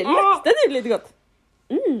 alltså. Jo, det luktar typ lite gott.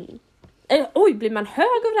 Oj, blir man hög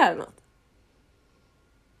av det här eller något?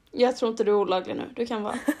 Jag tror inte du är olaglig nu, du kan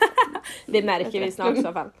vara. Det märker vi snart i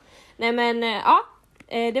alla fall. Nej men, ja.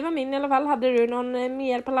 Det var min i alla fall. Hade du någon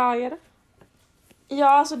mer på lager? Ja,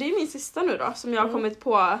 alltså det är min sista nu då som jag har kommit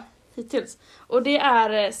på hittills. Och det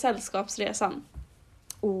är Sällskapsresan.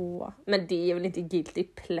 Men det är väl inte guilty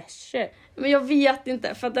pleasure? Men jag vet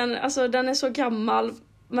inte, för att den är så gammal.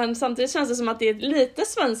 Men samtidigt känns det som att det är lite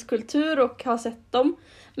svensk kultur och har sett dem.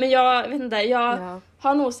 Men jag vet inte, jag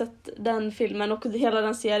har nog sett den filmen och hela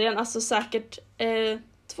den serien. Alltså säkert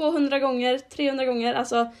 200 gånger, 300 gånger.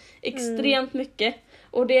 Alltså extremt mycket.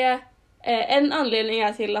 Och det en anledning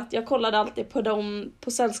är till att jag kollade alltid på dem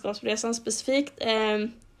på Sällskapsresan specifikt.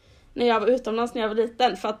 När jag var utomlands när jag var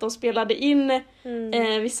liten. För att de spelade in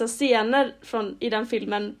vissa scener i den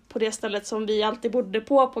filmen på det stället som vi alltid bodde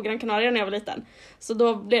på Gran Canaria när jag var liten. Så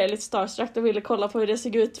då blev jag lite starstruck och ville kolla på hur det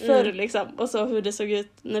såg ut förr liksom. Och så hur det såg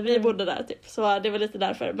ut när vi bodde där typ. Så det var lite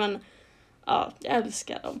därför. Men ja, jag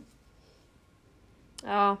älskar dem.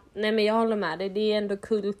 Ja, nej men jag håller med dig. Det är ändå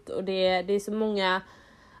kult och det är så många...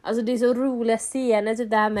 Alltså det är så roliga scener, typ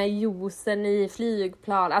det här med juicen i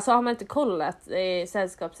flygplan. Alltså har man inte kollat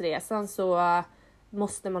Sällskapsresan så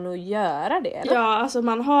måste man nog göra det, eller? Ja, alltså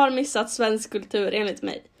man har missat svensk kultur enligt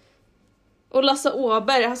mig. Och Lasse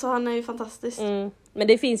Åberg, alltså han är ju fantastisk. Men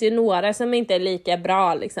det finns ju några som inte är lika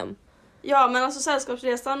bra liksom. Ja, men alltså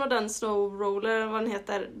Sällskapsresan och den Snow Roller, vad den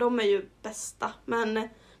heter, de är ju bästa. Men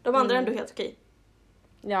de andra är ändå helt okej.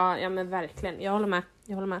 Ja men verkligen, jag håller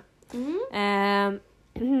med.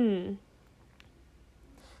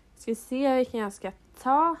 Ska vi se vilken jag ska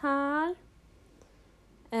ta här.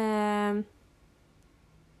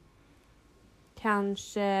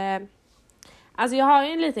 Kanske... Alltså jag har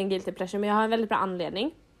ju en liten guilty pleasure, men jag har en väldigt bra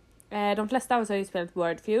anledning. De flesta av oss har ju spelat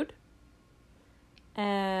Word Feud.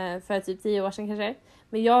 För typ 10 år sedan kanske.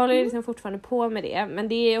 Men jag håller liksom fortfarande på med det. Men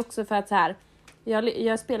det är också för att så här...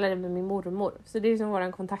 Jag spelade med min mormor. Så det är liksom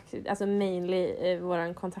våran kontakt... Alltså mainly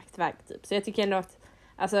våran kontaktväg typ. Så jag tycker ändå att...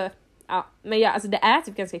 Alltså... Ja, men alltså det är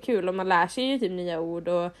typ ganska kul. Och man lär sig ju typ nya ord.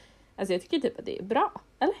 Och alltså jag tycker typ att det är bra.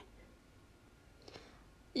 Eller?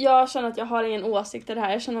 Jag känner att jag har ingen åsikt i det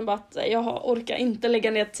här. Jag känner bara att jag orkar inte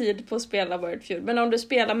lägga ner tid på att spela Word Feud. Men om du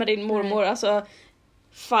spelar med din mormor, alltså...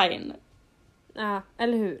 Fine. Ja,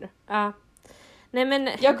 eller hur? Ja. Nej men...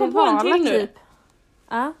 Jag kom på en till nu. Typ.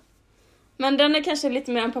 Ja. Men den är kanske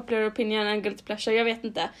lite mer en popular opinion än guilty pleasure, jag vet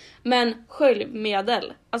inte. Men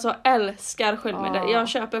sköljmedel. Alltså älskar sköljmedel. Jag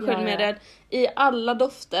köper sköljmedel i alla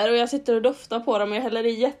dofter. Och jag sitter och doftar på dem och jag häller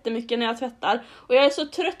i jättemycket när jag tvättar. Och jag är så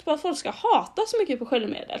trött på att folk ska hata så mycket på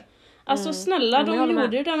sköljmedel. Alltså snälla, de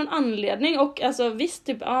gjorde ju det av en anledning. Och alltså visst,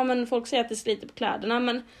 typ, men folk säger att det sliter på kläderna.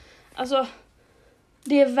 Men alltså...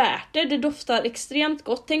 Det är värt det. Det doftar extremt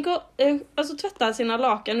gott. Tänk att tvätta sina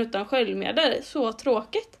lakan utan sköljmedel. Så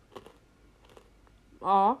tråkigt.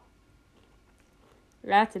 Ja.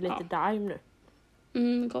 Jag äter lite Daim nu.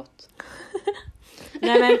 Gott.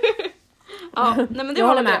 Nej men... nej men det jag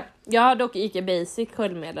var håller med. det. Jag har dock Ica Basic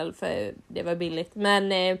sköljmedel för det var billigt. Men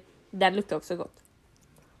den luktar också gott.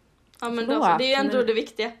 Ja men då, det är ändå det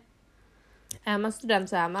viktiga. Är man student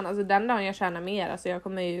så är man. Alltså den dagen jag tjänar mer. Alltså jag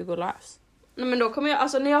kommer ju gå lös. Nej men då kommer jag,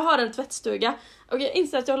 alltså när jag har en tvättstuga. Och jag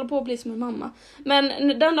inser att jag håller på att bli som en mamma. Men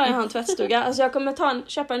den dagen jag har en tvättstuga. Alltså jag kommer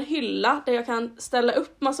köpa en hylla. Där jag kan ställa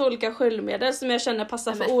upp massa olika sköljmedel. Som jag känner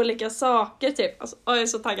passar för olika saker typ. Alltså jag är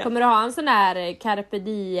så taggad. Kommer du ha en sån där Carpe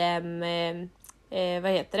Diem...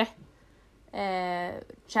 vad heter det?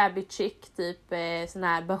 Chubby chick typ. Sån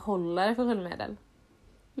här behållare för sköljmedel.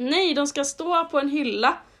 Nej, de ska stå på en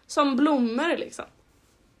hylla. Som blommor liksom.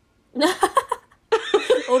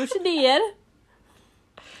 Orkidéer.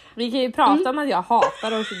 Vi kan ju prata om att jag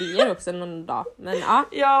hatar orkidéer också någon dag. Men ja.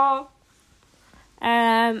 Ja.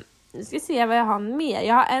 Nu ska vi se vad jag har mer.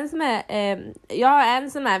 Jag har en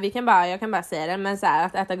som är jag kan bara säga det, men så här,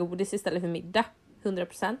 att äta godis istället för middag.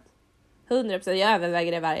 100%. 100%. Jag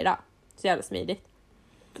överväger det varje dag. Så jävla smidigt.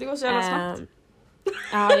 Det går så jävla snabbt.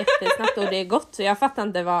 Ja, jättesnabbt och det är gott. Så jag fattar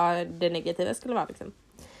inte vad det negativa skulle vara liksom.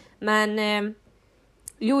 Men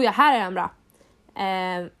här är den bra.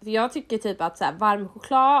 Jag tycker typ att så här, varm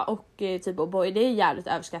choklad och typ O'boy, det är jävligt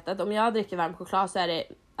överskattat. Om jag dricker varm choklad så är det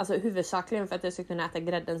alltså huvudsakligen för att jag ska kunna äta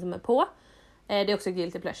grädden som är på. Det är också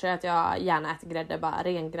guilty pleasure att jag gärna äter grädde, bara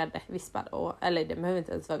ren grädde, vispad. Eller det behöver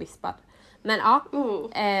inte ens vara vispad. Men ja.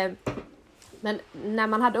 Men när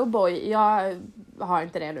man hade O'boy, jag har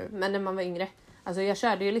inte det nu, men när man var yngre. Alltså jag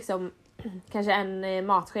körde ju liksom kanske en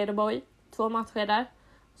matsked O'boy, 2 matskedar.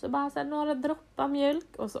 Så bara så här, några droppar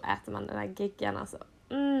mjölk och så äter man den här geggan alltså.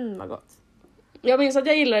 Vad gott. Jag minns att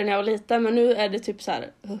jag gillade när jag var liten, men nu är det typ så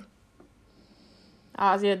här. Ja,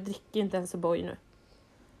 alltså jag dricker inte ens O'boy nu.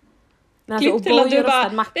 Men Klipp alltså, till att du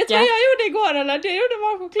bara, macka. vet du vad jag gjorde igår eller? Jag gjorde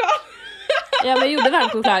varm choklad. Ja, men jag gjorde varm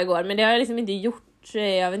choklad igår, men det har jag liksom inte gjort,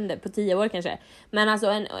 jag vet inte, på 10 år kanske. Men alltså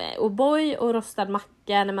en O'boy och rostad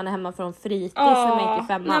macka när man är hemma från fritids när man gick i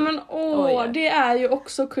 5. Nej men det är ju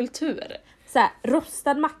också kultur. Så här,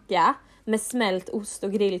 rostad macka med smält ost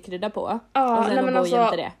och grillkrydda på. Och sen O'boy alltså,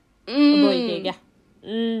 jämte det. O'boy-gegga.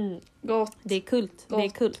 Gott. Det är kult. Gott. Det är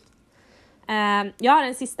kult. Jag har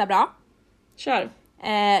en sista bra. Kör.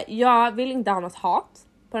 Jag vill inte ha något hat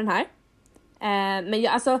på den här. Men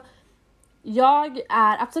jag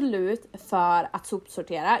är absolut för att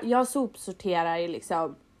sopsortera. Jag sopsorterar ju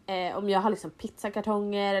liksom om jag har liksom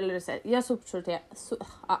pizzakartonger eller så. Jag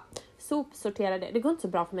sopsorterar det. Det går inte så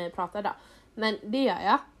bra för mig att prata idag. Men det gör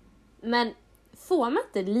jag. Men får man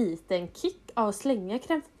inte en liten kick av att slänga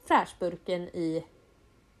crème fraîche-burken i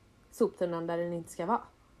soptunnan där den inte ska vara?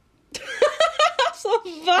 Alltså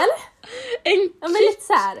va? Eller? En ja, men lite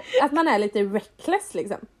så här, att man är lite reckless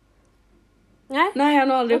liksom. Nej, jag har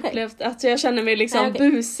nog aldrig upplevt att jag känner mig liksom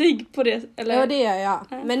busig på det. Eller? Ja, det gör jag.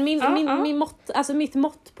 Men min mått, alltså mitt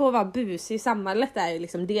mått på att vara busig i samhället är ju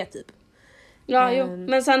liksom det typ. Ja, jo.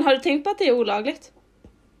 Men sen har du tänkt på att det är olagligt?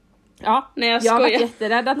 Ja, nej, jag har varit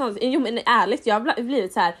jätterädd att någon... Jo, men ärligt, jag har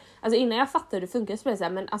blivit så här. Alltså innan jag fattade hur det funkar så blev det så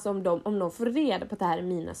här, men alltså om de får reda på att det här är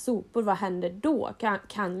mina sopor, vad händer då?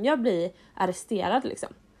 Kan jag bli arresterad liksom?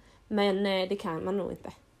 Men det kan man nog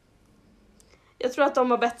inte. Jag tror att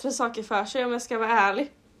de har bättre saker för sig om jag ska vara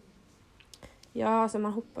ärlig. Ja, alltså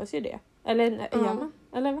man hoppas ju det. Eller gör man?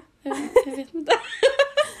 Eller va? Jag vet inte.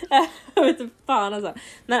 Jag vet inte fan alltså.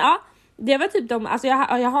 Men ja, det var typ de, alltså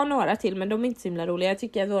jag har några till men de är inte så himla roliga. Jag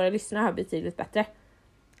tycker att våra lyssnare har betydligt bättre.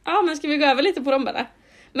 Ja, men ska vi gå över lite på dem bara?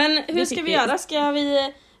 Men hur ska vi göra? Ska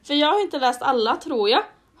vi... För jag har inte läst alla, tror jag.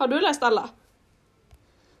 Har du läst alla?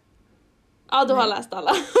 Ja, du har läst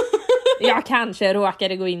alla. Jag kanske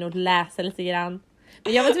råkade gå in och läsa lite grann.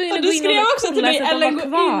 Men jag var tvungen att gå in och också till mig, eller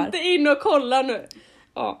gå inte in och kolla nu.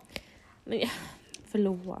 Ja. Men,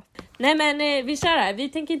 förlåt. Nej men vi kör här. Vi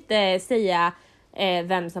tänker inte säga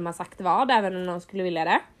vem som har sagt vad, även om någon skulle vilja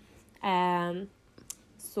det.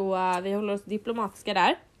 Så vi håller oss diplomatiska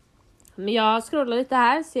där. Men jag scrollar lite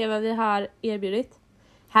här, ser vad vi har erbjudit.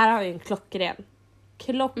 Här har vi en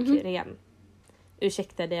klockren.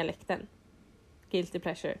 Ursäkta dialekten. Guilty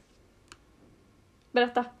pleasure.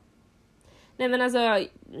 Berätta. Nej men alltså,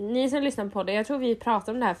 ni som lyssnar på det, jag tror vi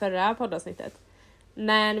pratade om det här förra poddavsnittet.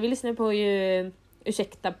 Men vi lyssnar på ju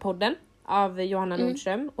Ursäkta-podden av Johanna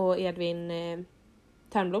Nordström och Edvin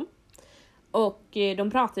Törnblom. Och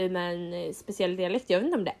de pratar ju med en speciell dialekt. Jag vet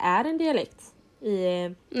inte om det är en dialekt.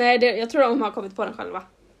 Nej, jag tror de har kommit på den själva.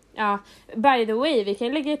 Ja, by the way, vi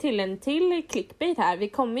kan lägga till en till clickbait här. Vi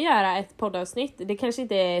kommer göra ett poddavsnitt. Det kanske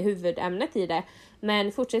inte är huvudämnet i det.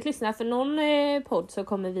 Men fortsätt lyssna, för någon podd så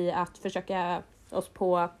kommer vi att försöka oss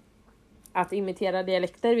på att imitera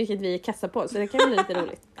dialekter, vilket vi är kassa på. Så det kan bli lite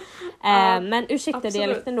roligt. Men ursäkta absolut.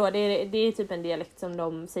 Dialekten då, det är typ en dialekt som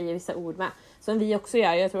de säger vissa ord med. Som vi också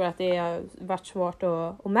gör. Jag tror att det har varit svårt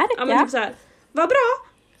att märka. Ja, men typ så här. Vad bra!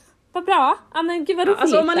 Vad bra. Ja, men gud vad roligt.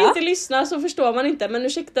 Alltså om man inte lyssnar så förstår man inte. Men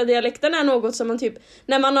ursäkta, dialekten är något som man typ...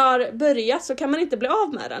 När man har börjat så kan man inte bli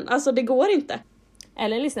av med den. Alltså det går inte.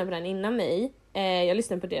 Ellen lyssnade på den innan mig. Jag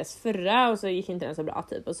lyssnade på deras förra och så gick inte den så bra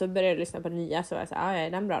typ. Och så började jag lyssna på den nya, så var jag så här,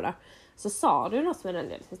 är den bra då? Så sa du något med den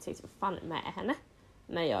delen, så jag tänkte, vad fan är med henne?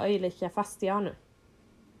 Men jag är ju lika fast jag nu.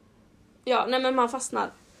 Ja, nej men man fastnar.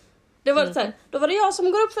 Det var så här, då var det jag som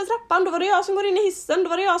går upp för trappan, då var det jag som går in i hissen, då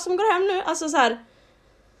var det jag som går hem nu. Alltså så här.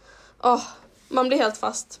 Man blir helt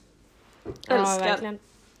fast. Älskar verkligen.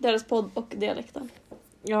 Deras podd och dialekten.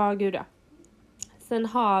 Ja, gud ja. Sen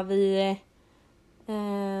har vi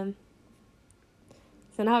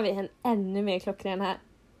en ännu mer klockren här.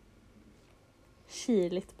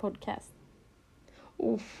 Kyligt podcast.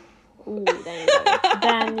 Den gillar vi.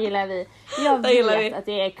 Den gillar vi. Jag gillar vet vi. att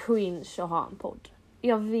det är cringe att ha en podd.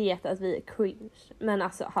 Jag vet att vi är cringe. Men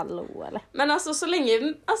alltså, hallå eller? Men alltså så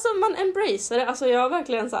länge alltså, man embracear det, alltså jag är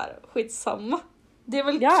verkligen så här skitsamma. Det är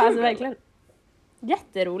väl Ja, kul. alltså verkligen.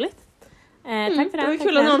 Jätteroligt. Tack för Det den. var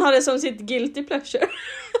kul att någon har det som sitt guilty pleasure.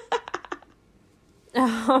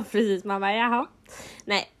 Ja, precis. Man bara, jaha.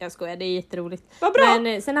 Nej, jag skojar. Det är jätteroligt. Vad bra.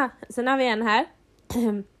 Men sen har vi en här.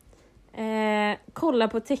 Kolla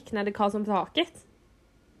på tecknade Karlsson på taket.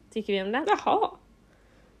 Tycker vi om den? Jaha.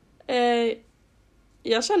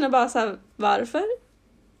 Jag känner bara så här, varför?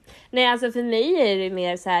 Nej, alltså för mig är det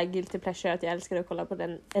mer så här guilty pleasure att jag älskar att kolla på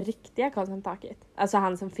den riktiga Karlsson på taket. Alltså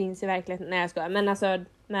han som finns i verkligheten. Nej, jag skojar. Men alltså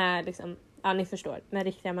med liksom, ja ni förstår. Med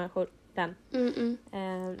riktiga människor. Den.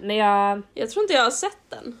 Men Jag tror inte jag har sett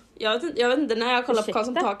den. Jag vet inte när jag kollade på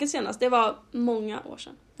Karlsson på taket senast. Det var många år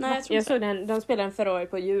sedan. Nej, jag tror jag inte. såg den, de spelade den förra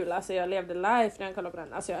året på jul. Alltså jag levde live när jag kollade på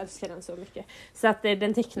den. Alltså jag älskar den så mycket. Så att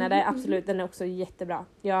den tecknade, absolut, den är också jättebra.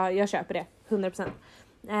 Jag köper det,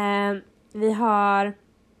 100%. Vi har...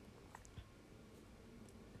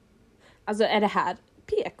 Alltså är det här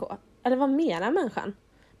PK? Eller vad menar människan?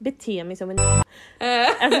 Bete mig som en...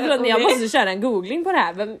 Alltså förlåt, jag måste köra en googling på det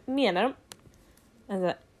här. Vad menar de?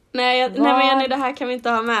 Alltså, Nej men Jenny, det här kan vi inte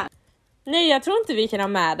ha med. nej, jag tror inte vi kan ha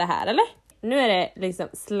med det här, eller? Nu är det liksom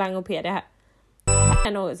slangopedia här.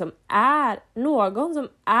 Är någon som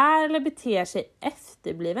är eller beter sig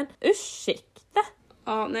efterbliven. Ursäkta?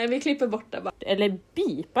 Ja, nej vi klipper bort det bara. Eller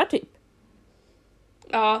bipar typ.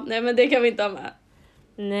 Ja, nej men det kan vi inte ha med.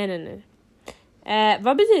 Nej.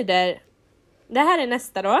 Vad betyder... Det här är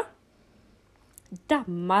nästa då.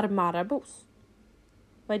 Dammar Marabos.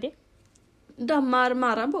 Vad är det? Dammar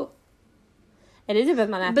Marabou. Är det typ att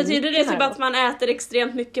man äter Betyder det mycket typ Marabou? att man äter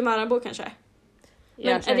extremt mycket Marabou kanske? Men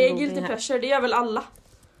Jag kör är det en googling guilty här. pleasure? Det gör väl alla?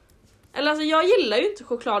 Eller alltså jag gillar ju inte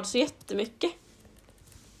choklad så jättemycket.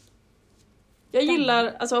 Jag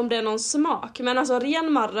gillar alltså om det är någon smak. Men alltså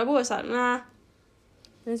ren Marabou är såhär, nej.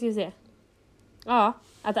 Nu ska vi se. Ja,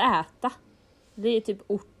 att äta. Det är typ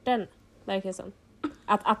orten, verkar det som.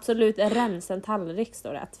 Att absolut rensa en tallrik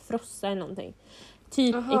står det. Att frossa i någonting.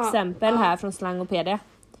 Typ Aha, exempel här från Slangopedia.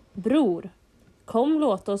 Bror, kom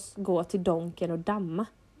låt oss gå till Donken och damma.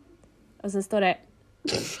 Och sen står det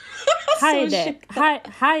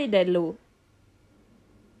Hejde Lo.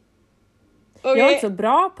 Okay. Jag är inte så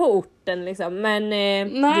bra på orten liksom, men det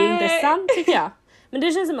är intressant tycker jag. Men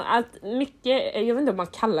det känns som att mycket, jag vet inte om man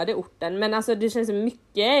kallar det orten, men alltså det känns som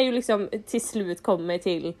mycket är ju liksom till slut kommer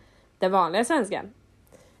till den vanliga svenskan.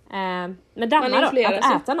 Men damma då,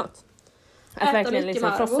 att äta något. Att äta verkligen mycket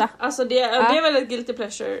liksom frossa. Alltså det är väl ett guilty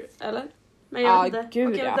pleasure, eller? Men jag vet inte. Gud,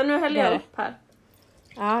 okej, ja. vänta, nu häller jag upp här.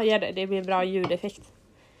 Ja, gör det. Det blir bra ljudeffekt.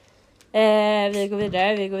 Vi går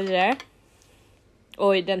vidare.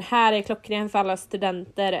 Oj, den här är klockren för alla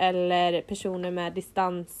studenter eller personer med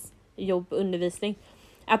distansjobb och undervisning.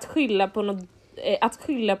 Att skylla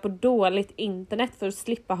på dåligt internet för att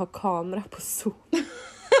slippa ha kamera på Zoom.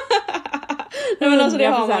 Nej, men alltså det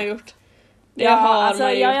har man gjort. Jag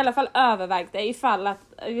har i alla fall övervägt det ifall att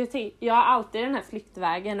jag har alltid den här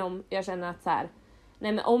flyktvägen om jag känner att så här,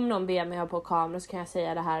 nej men om någon ber mig ha på kamera så kan jag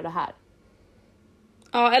säga det här och det här.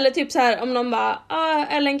 Ja, eller typ så här om någon bara,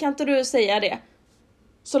 Ellen kan inte du säga det?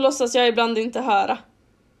 Så låtsas jag ibland inte höra.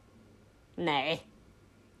 Nej.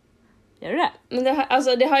 Gör du det? Men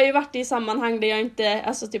det har ju varit i sammanhang där jag inte,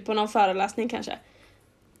 alltså typ på någon föreläsning kanske.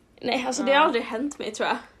 Nej, alltså det har aldrig hänt mig tror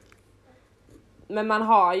jag. Men man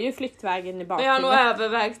har ju flyktvägen i bakhuvudet. Men jag har nog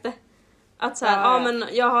övervägt det. Att så här, men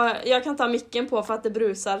jag kan ta micken på för att det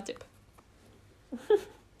brusar typ.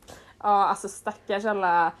 Ja, alltså stackars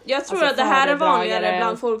alla. Jag tror alltså, att det här är vanligare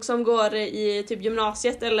bland folk som går i typ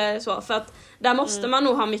gymnasiet eller så. För att där måste man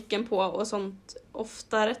nog ha micken på och sånt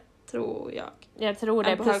oftare, tror jag. Jag tror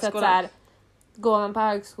det. Plus att så här, går man på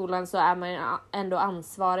högskolan så är man ju ändå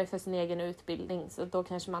ansvarig för sin egen utbildning. Så då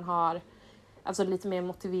kanske man har alltså lite mer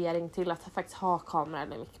motivering till att faktiskt ha kamera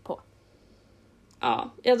eller mick på. Ja,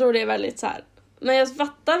 jag tror det är väldigt så här. Men jag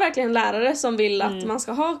fattar verkligen lärare som vill att man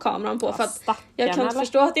ska ha kameran på. För att jag kan inte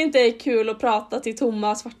förstå att det inte är kul att prata till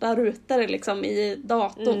tomma svarta rutor liksom i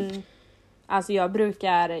datorn. Alltså jag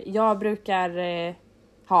brukar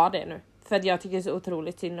ha det nu. För att jag tycker det är så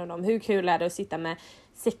otroligt synd om dem. Hur kul är det att sitta med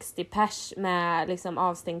 60 pers med liksom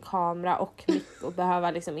avstängd kamera och mick och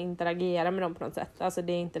behöva liksom interagera med dem på något sätt. Alltså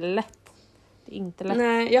det är inte lätt.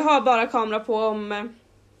 Nej, jag har bara kamera på om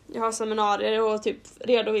jag har seminarier och typ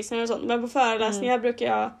redovisningar och sånt. Men på föreläsningar brukar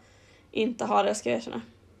jag inte ha det, ska jag erkänna.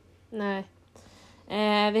 Nej.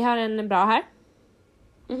 Vi har en bra här.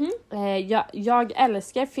 Jag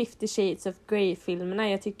älskar 50 Shades of Grey-filmerna.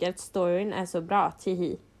 Jag tycker att storyn är så bra.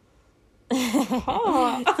 Tihi.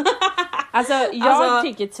 Alltså jag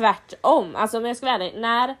tycker tvärtom. Alltså om jag ska vara ärlig,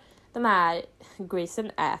 när de här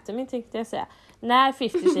Grey's Anatomy tänkte jag säga. När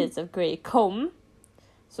 50 Shades of Grey kom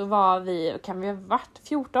så var vi, kan vi ha varit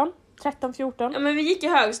 14? 13-14? Ja, men vi gick i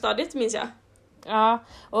högstadiet minns jag. Ja,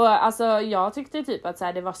 och alltså jag tyckte typ att så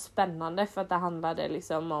här, det var spännande för att det handlade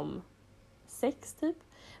liksom om sex typ.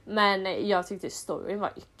 Men jag tyckte storyn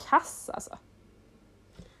var ju kass alltså.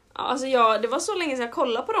 Ja, alltså det var så länge sedan jag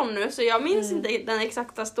kollade på dem nu så jag minns inte den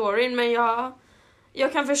exakta storyn, men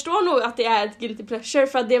jag kan förstå nog att det är ett guilty pleasure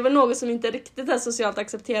för att det är väl något som inte riktigt är socialt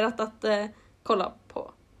accepterat att kolla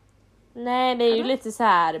på. Nej, det är ju lite så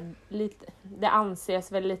här, det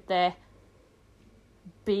anses väl lite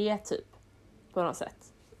B typ på något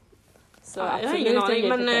sätt. Så ja, jag har absolut ingen aning,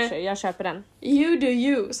 men jag köper den. You do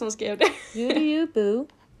you som skrev det. You do you boo.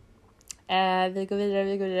 Vi går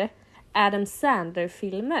vidare. Adam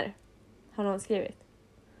Sandler-filmer har någon skrivit.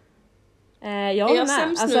 Jag är jag med.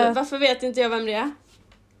 sämst Alltså, nu? Varför vet inte jag vem det är?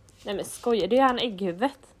 Nej men skojar, det är han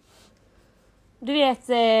ägghuvudet. Du vet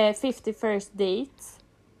 50 First Dates.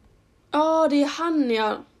 Ja, det är han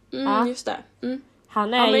ja. Ja. Just det.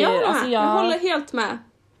 Han är Ja, men ju... jag håller helt med.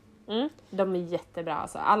 De är jättebra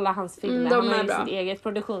alltså. Alla hans filmer. De han har är ju bra. sitt eget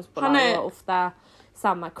produktionsbolag och ofta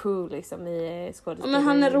samma crew liksom i skådespelare. Men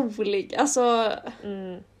han är rolig. Alltså,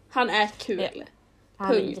 han är kul. Ja.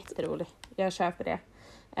 Han är jätterolig. Jag köper det.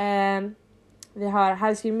 Vi har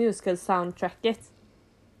High School Musical soundtracket.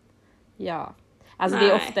 Ja. Alltså det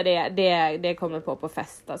är ofta det kommer på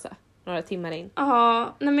fest alltså. Några timmar in.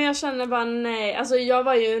 Ja, nej men jag känner bara nej. Alltså jag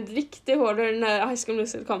var ju riktigt hårdare när High School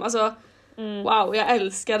Musical kom. Alltså wow, jag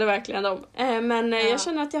älskade verkligen dem. Men jag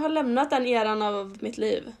känner att jag har lämnat den eran av mitt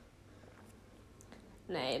liv.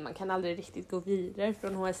 Nej, man kan aldrig riktigt gå vidare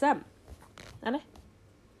från HSM. Eller?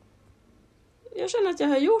 Jag känner att jag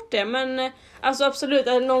har gjort det, men alltså absolut,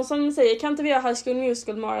 är det någon som säger kan inte vi göra High School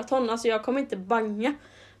Musical maraton? Alltså jag kommer inte banga.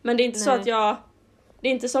 Men det är inte så att det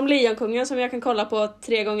är inte som Lejonkungen som jag kan kolla på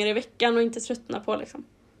 3 gånger i veckan och inte tröttna på liksom.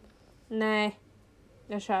 Nej,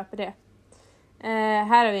 jag köper det.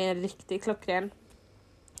 Här har vi en riktig klockren.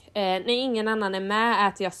 När ingen annan är med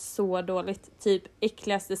äter jag så dåligt. Typ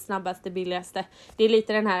äckligaste, snabbaste, billigaste. Det är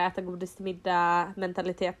lite den här äta godis till middag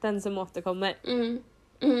mentaliteten som återkommer.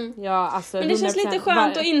 Ja, alltså, men det känns lite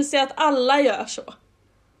skönt att inse att alla gör så.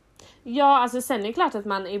 Ja, alltså sen är det klart att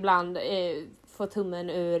man ibland får tummen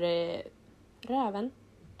ur röven.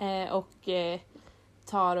 Och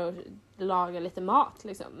tar och lagar lite mat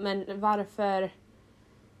liksom. Men varför...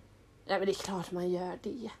 Ja, men det är klart man gör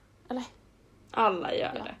det. Eller? Alla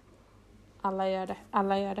gör det.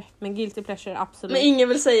 Alla gör det. Men guilty pleasure, absolut. Men ingen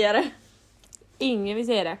vill säga det. Ingen vill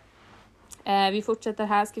säga det. Vi fortsätter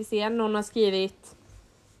här, ska vi se. Någon har skrivit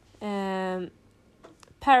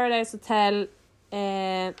Paradise Hotel,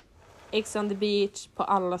 Ex on the Beach på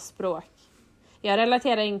alla språk. Jag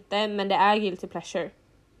relaterar inte, men det är guilty pleasure.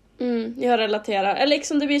 Jag relaterar. Eller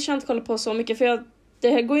Ex on the Beach har jag inte kollat på så mycket för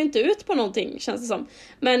det går ju inte ut på någonting känns det som.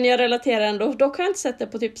 Men jag relaterar ändå. Dock har jag inte sett det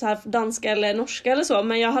på typ så här danska eller norska eller så.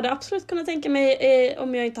 Men jag hade absolut kunnat tänka mig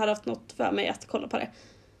om jag inte hade haft något för mig att kolla på det.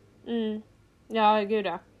 Ja, gud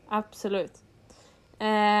ja. Absolut.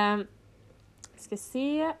 Ska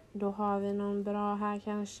se. Då har vi någon bra här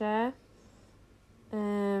kanske.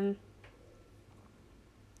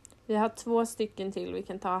 Vi har 2 stycken till vi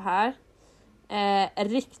kan ta här.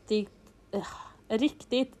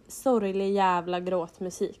 Riktigt sorglig jävla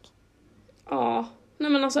gråtmusik. Ja,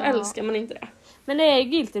 nej men alltså älskar man inte det. Men det är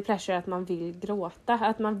guilty pleasure att man vill gråta.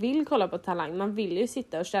 Att man vill kolla på Talang. Man vill ju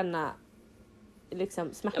sitta och känna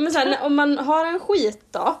liksom smärta. Ja, men sen, om man har en skit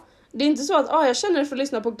då. Det är inte så att jag känner det för att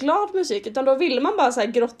lyssna på glad musik. Utan då vill man bara så här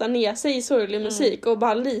grotta ner sig i sorglig musik. Och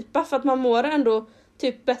bara lipa för att man mår ändå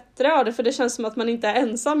typ bättre av det. För det känns som att man inte är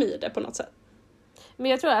ensam i det på något sätt.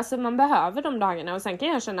 Men jag tror alltså man behöver de dagarna. Och sen kan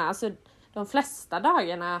jag känna alltså de flesta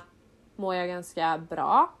dagarna mår jag ganska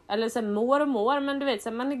bra. Eller så mår, men du vet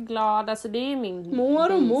så man är glad. Alltså det är ju min...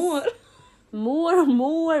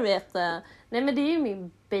 Mår, vet du. Nej men det är ju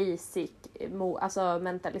min basic alltså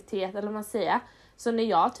mentalitet, eller vad man säger. Så när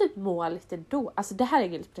jag typ mår lite dåligt, alltså det här är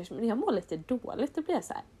guilty pleasure, men när jag mår lite dåligt, det blir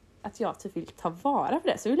så här att jag typ vill ta vara på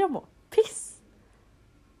det, så vill jag må piss.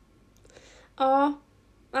 Ja.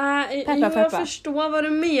 Peppa. Jag förstår vad du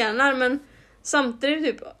menar, men samtidigt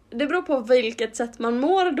typ, det beror på vilket sätt man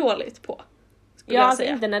mår dåligt på. Ja, alltså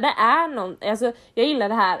inte när det är någon, alltså jag gillar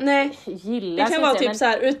det här. Nej, gillar, det kan vara typ men... så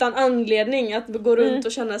här utan anledning att gå runt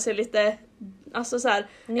och känna sig lite, alltså så här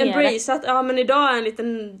embrace att men idag är en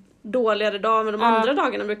liten dåligare dag men de andra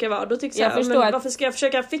dagarna brukar vara. Då tycker jag men varför ska jag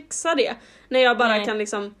försöka fixa det när jag bara kan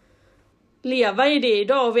liksom leva i det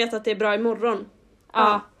idag och veta att det är bra imorgon.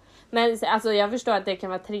 Ja. Men alltså jag förstår att det kan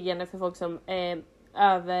vara triggande för folk som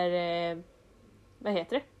vad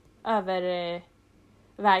heter det?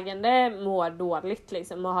 Övervägande mår dåligt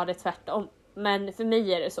liksom och har det tvärtom. Men för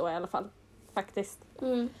mig är det så i alla fall. Faktiskt.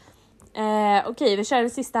 Okej, vi kör den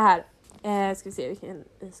sista här. Ska vi se vilken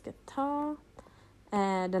vi ska ta.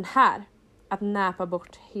 Den här. Att näpa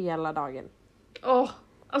bort hela dagen.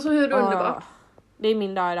 Alltså hur underbart. Det är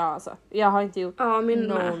min dag idag alltså. Jag har inte gjort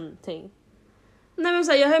någonting. Nej men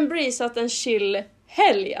så här, jag har embraceat en chill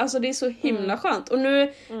helg. Alltså det är så himla skönt. Och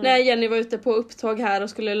nu när Jenny var ute på upptåg här och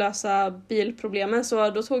skulle lösa bilproblemen, så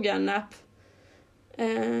då tog jag en nap.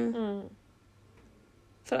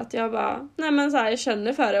 För att jag bara, nej men så här, jag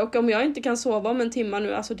känner för det. Och om jag inte kan sova om en timme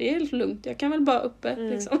nu, alltså det är lugnt. Jag kan väl bara uppe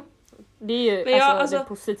liksom. Det är ju det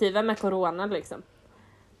positiva med corona liksom.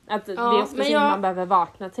 Att det är ofta som man behöver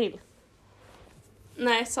vakna till.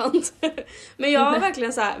 Nej, sant. Men jag har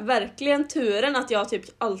verkligen så här, verkligen turen att jag typ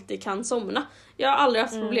alltid kan somna. Jag har aldrig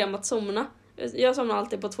haft problem att somna. Jag somnar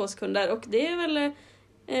alltid på 2 sekunder. Och det är väl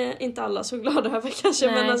inte alla så glada över kanske.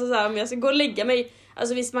 Nej. Men alltså så här, om jag ska gå och lägga mig.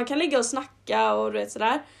 Alltså visst, man kan ligga och snacka och du vet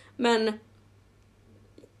sådär. Men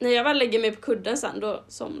när jag väl lägger mig på kudden sen, då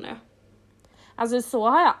somnar jag. Alltså så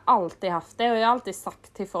har jag alltid haft det. Och jag har alltid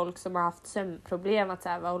sagt till folk som har haft sömnproblem att så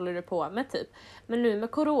här, vad håller du på med typ. Men nu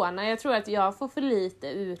med corona, jag tror att jag får för lite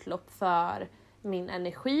utlopp för min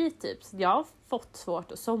energi typ. Så jag har fått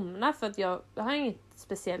svårt att somna för att jag har inget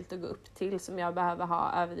speciellt att gå upp till som jag behöver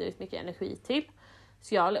ha överdrivet mycket energi till.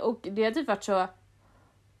 Så och det har typ varit så.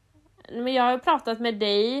 Men jag har pratat med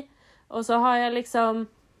dig och så har jag liksom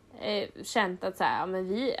känt att så här, ja,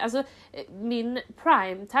 men min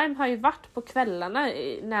prime time har ju varit på kvällarna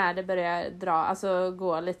när det börjar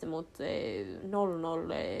gå lite mot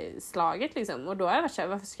 00-slaget liksom. Och då har jag varit så här,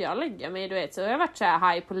 varför ska jag lägga mig, du vet. Så jag har varit så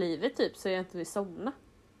här high på livet typ, så jag inte vill somna.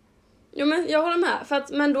 Jo men jag håller med,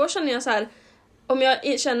 men då känner jag så här, om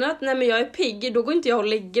jag känner att nej men jag är pigg, då går inte jag och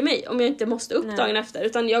lägger mig om jag inte måste upp dagen efter,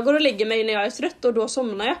 utan jag går och lägger mig när jag är trött och då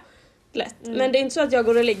somnar jag lätt. Men det är inte så att jag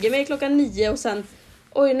går och lägger mig 9:00 och sen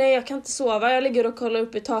oj nej, jag kan inte sova, jag ligger och kollar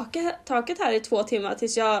upp i taket här i 2 timmar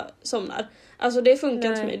tills jag somnar. Alltså det funkar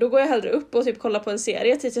inte för mig. Då går jag hellre upp och typ kollar på en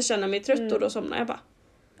serie tills jag känner mig trött och då somnar jag bara.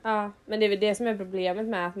 Ja, men det är väl det som är problemet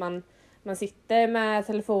med att man sitter med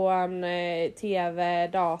telefon, tv,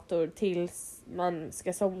 dator tills man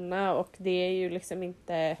ska somna, och det är ju liksom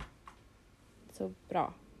inte så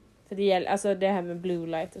bra. För det gäller, alltså det här med blue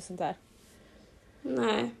light och sånt där.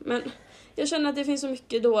 Nej, men jag känner att det finns så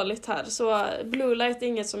mycket dåligt här, så blue light är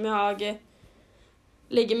inget som jag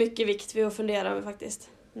lägger mycket vikt vid att fundera över faktiskt.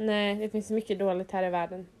 Nej, det finns så mycket dåligt här i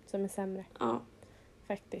världen som är sämre. Ja.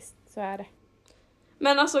 Faktiskt, så är det.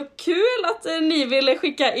 Men alltså kul att ni ville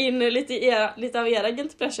skicka in lite av era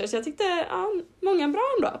guilty pleasures. Jag tyckte många bra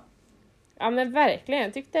ändå. Ja men verkligen,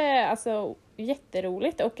 jag tyckte alltså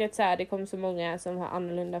jätteroligt, och att så här, det kom så många som har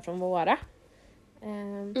annorlunda från våra.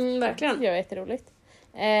 Verkligen. Det var jätteroligt.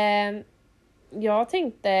 Jag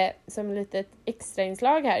tänkte som litet extra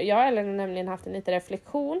inslag här. Jag och Ellen har nämligen haft en liten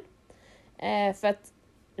reflektion. För att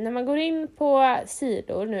när man går in på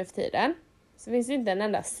sidor nu för tiden, så finns det inte en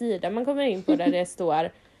enda sida man kommer in på där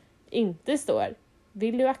det inte står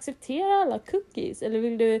vill du acceptera alla cookies eller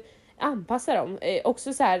vill du anpassa dem.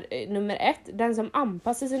 Också så här, nummer 1, den som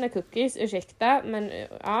anpassar sina cookies, ursäkta, men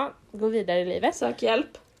ja, gå vidare i livet. Sök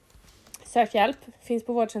hjälp. Finns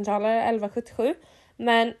på vårdcentraler 1177.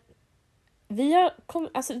 Men vi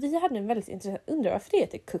hade en väldigt intressant, undrar varför det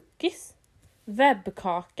heter cookies.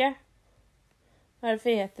 Webbkaka. Varför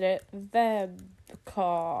heter det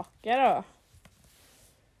webbkaka då?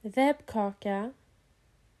 Webbkaka.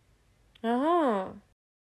 Jaha.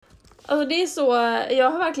 Alltså det är så,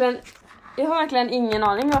 jag har verkligen ingen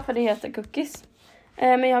aning varför det heter cookies.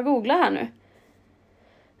 Men jag googlar här nu.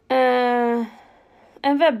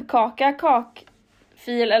 En webbkaka,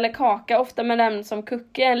 kakfil eller kaka, ofta med nämnd som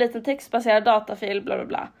cookie, en liten textbaserad datafil, bla bla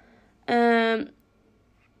bla.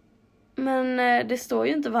 Men det står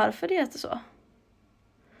ju inte varför det heter så.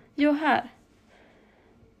 Jo, här.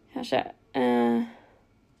 Kanske.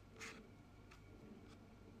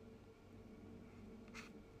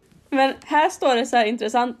 Men här står det så här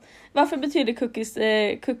intressant. Varför betyder cookies?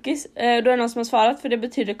 Då är det någon som har svarat, för det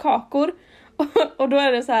betyder kakor. Och då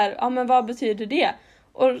är det så här, ja men vad betyder det?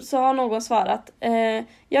 Och så har någon svarat,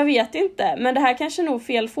 jag vet inte, men det här kanske är nog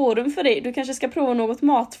fel forum för dig. Du kanske ska prova något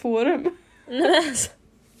matforum.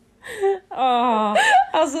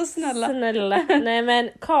 Alltså snälla. Nej men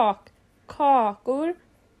kakor.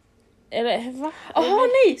 Eller vad?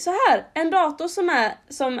 Nej, så här. En dator som är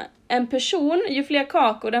som en person, ju fler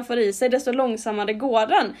kakor den får i sig, desto långsammare går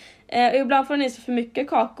den. Ibland får den i sig för mycket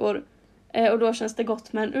kakor. Och då känns det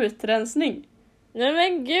gott med en utrensning. Nej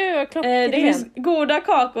men gud vad klockrent. Det finns goda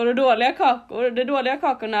kakor och dåliga kakor. De dåliga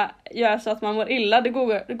kakorna gör så att man mår illa. De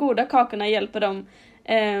goda kakorna hjälper dem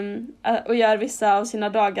och gör vissa av sina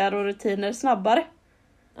dagar och rutiner snabbare.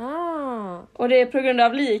 Och det är på grund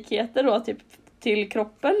av likheter då typ till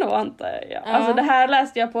kroppen då antar jag. Ja. Alltså det här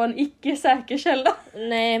läste jag på en icke-säker källa.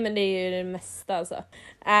 Nej men det är ju det mesta alltså.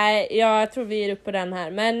 Nej jag tror vi är upp på den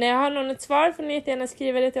här. Men har någon ett svar får ni jättegärna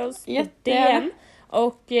skriva det till oss på DM.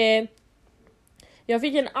 Och jag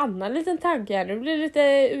fick en annan liten tanke här. Nu blir det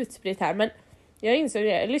lite utspritt här. Men jag insåg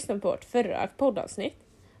det. Jag lyssnade på vårt förra poddavsnitt.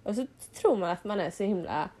 Och så tror man att man är så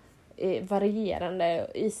himla varierande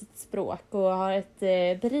i sitt språk. Och har ett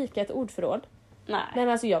berikat ordförråd. Nej. Men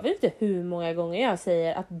alltså jag vet inte hur många gånger jag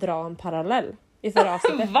säger att dra en parallell i förra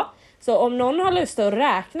avsnittet. Va? Så om någon har lust att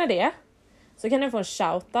räkna det så kan ni få en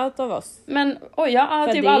shoutout av oss. Men jag har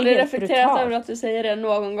För typ det är aldrig helt reflekterat brutalt. över att du säger det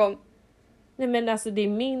någon gång. Nej men alltså det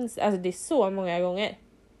är så många gånger.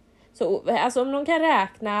 Så alltså om någon kan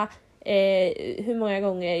räkna hur många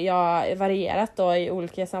gånger jag varierat då i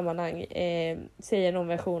olika sammanhang säger någon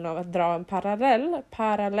version av att dra en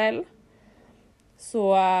parallell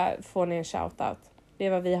så får ni en shoutout. Det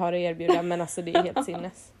är vad vi har att erbjuda men alltså det är helt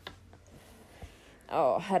sinnes.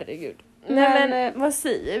 Ja, herregud. Nej men vad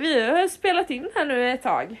säger vi? Vi har spelat in här nu ett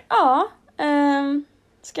tag. Ja,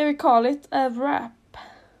 ska vi call it a wrap?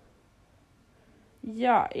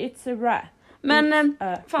 Ja, it's a wrap. Men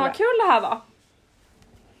fan vad kul det här var.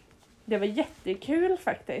 Det var jättekul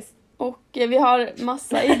faktiskt. Och vi har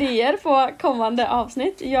massa idéer på kommande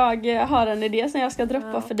avsnitt. Jag har en idé som jag ska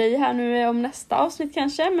droppa för dig här nu om nästa avsnitt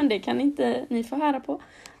kanske. Men det kan inte ni få höra på.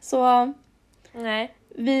 Så nej.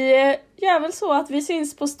 Vi gör väl så att vi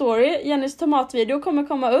syns på story. Jennys tomatvideo kommer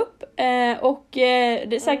komma upp. Och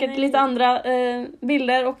det är säkert lite andra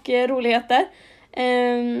bilder och roligheter.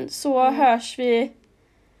 Så hörs vi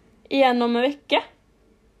igen om en vecka.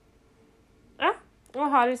 Ja, och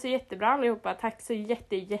ha det så jättebra allihopa. Tack så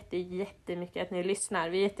jättemycket att ni lyssnar.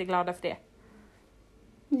 Vi är jätteglada för det.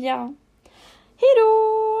 Ja.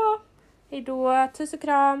 Hejdå! Hejdå, tuss och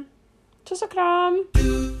kram. Tuss och kram!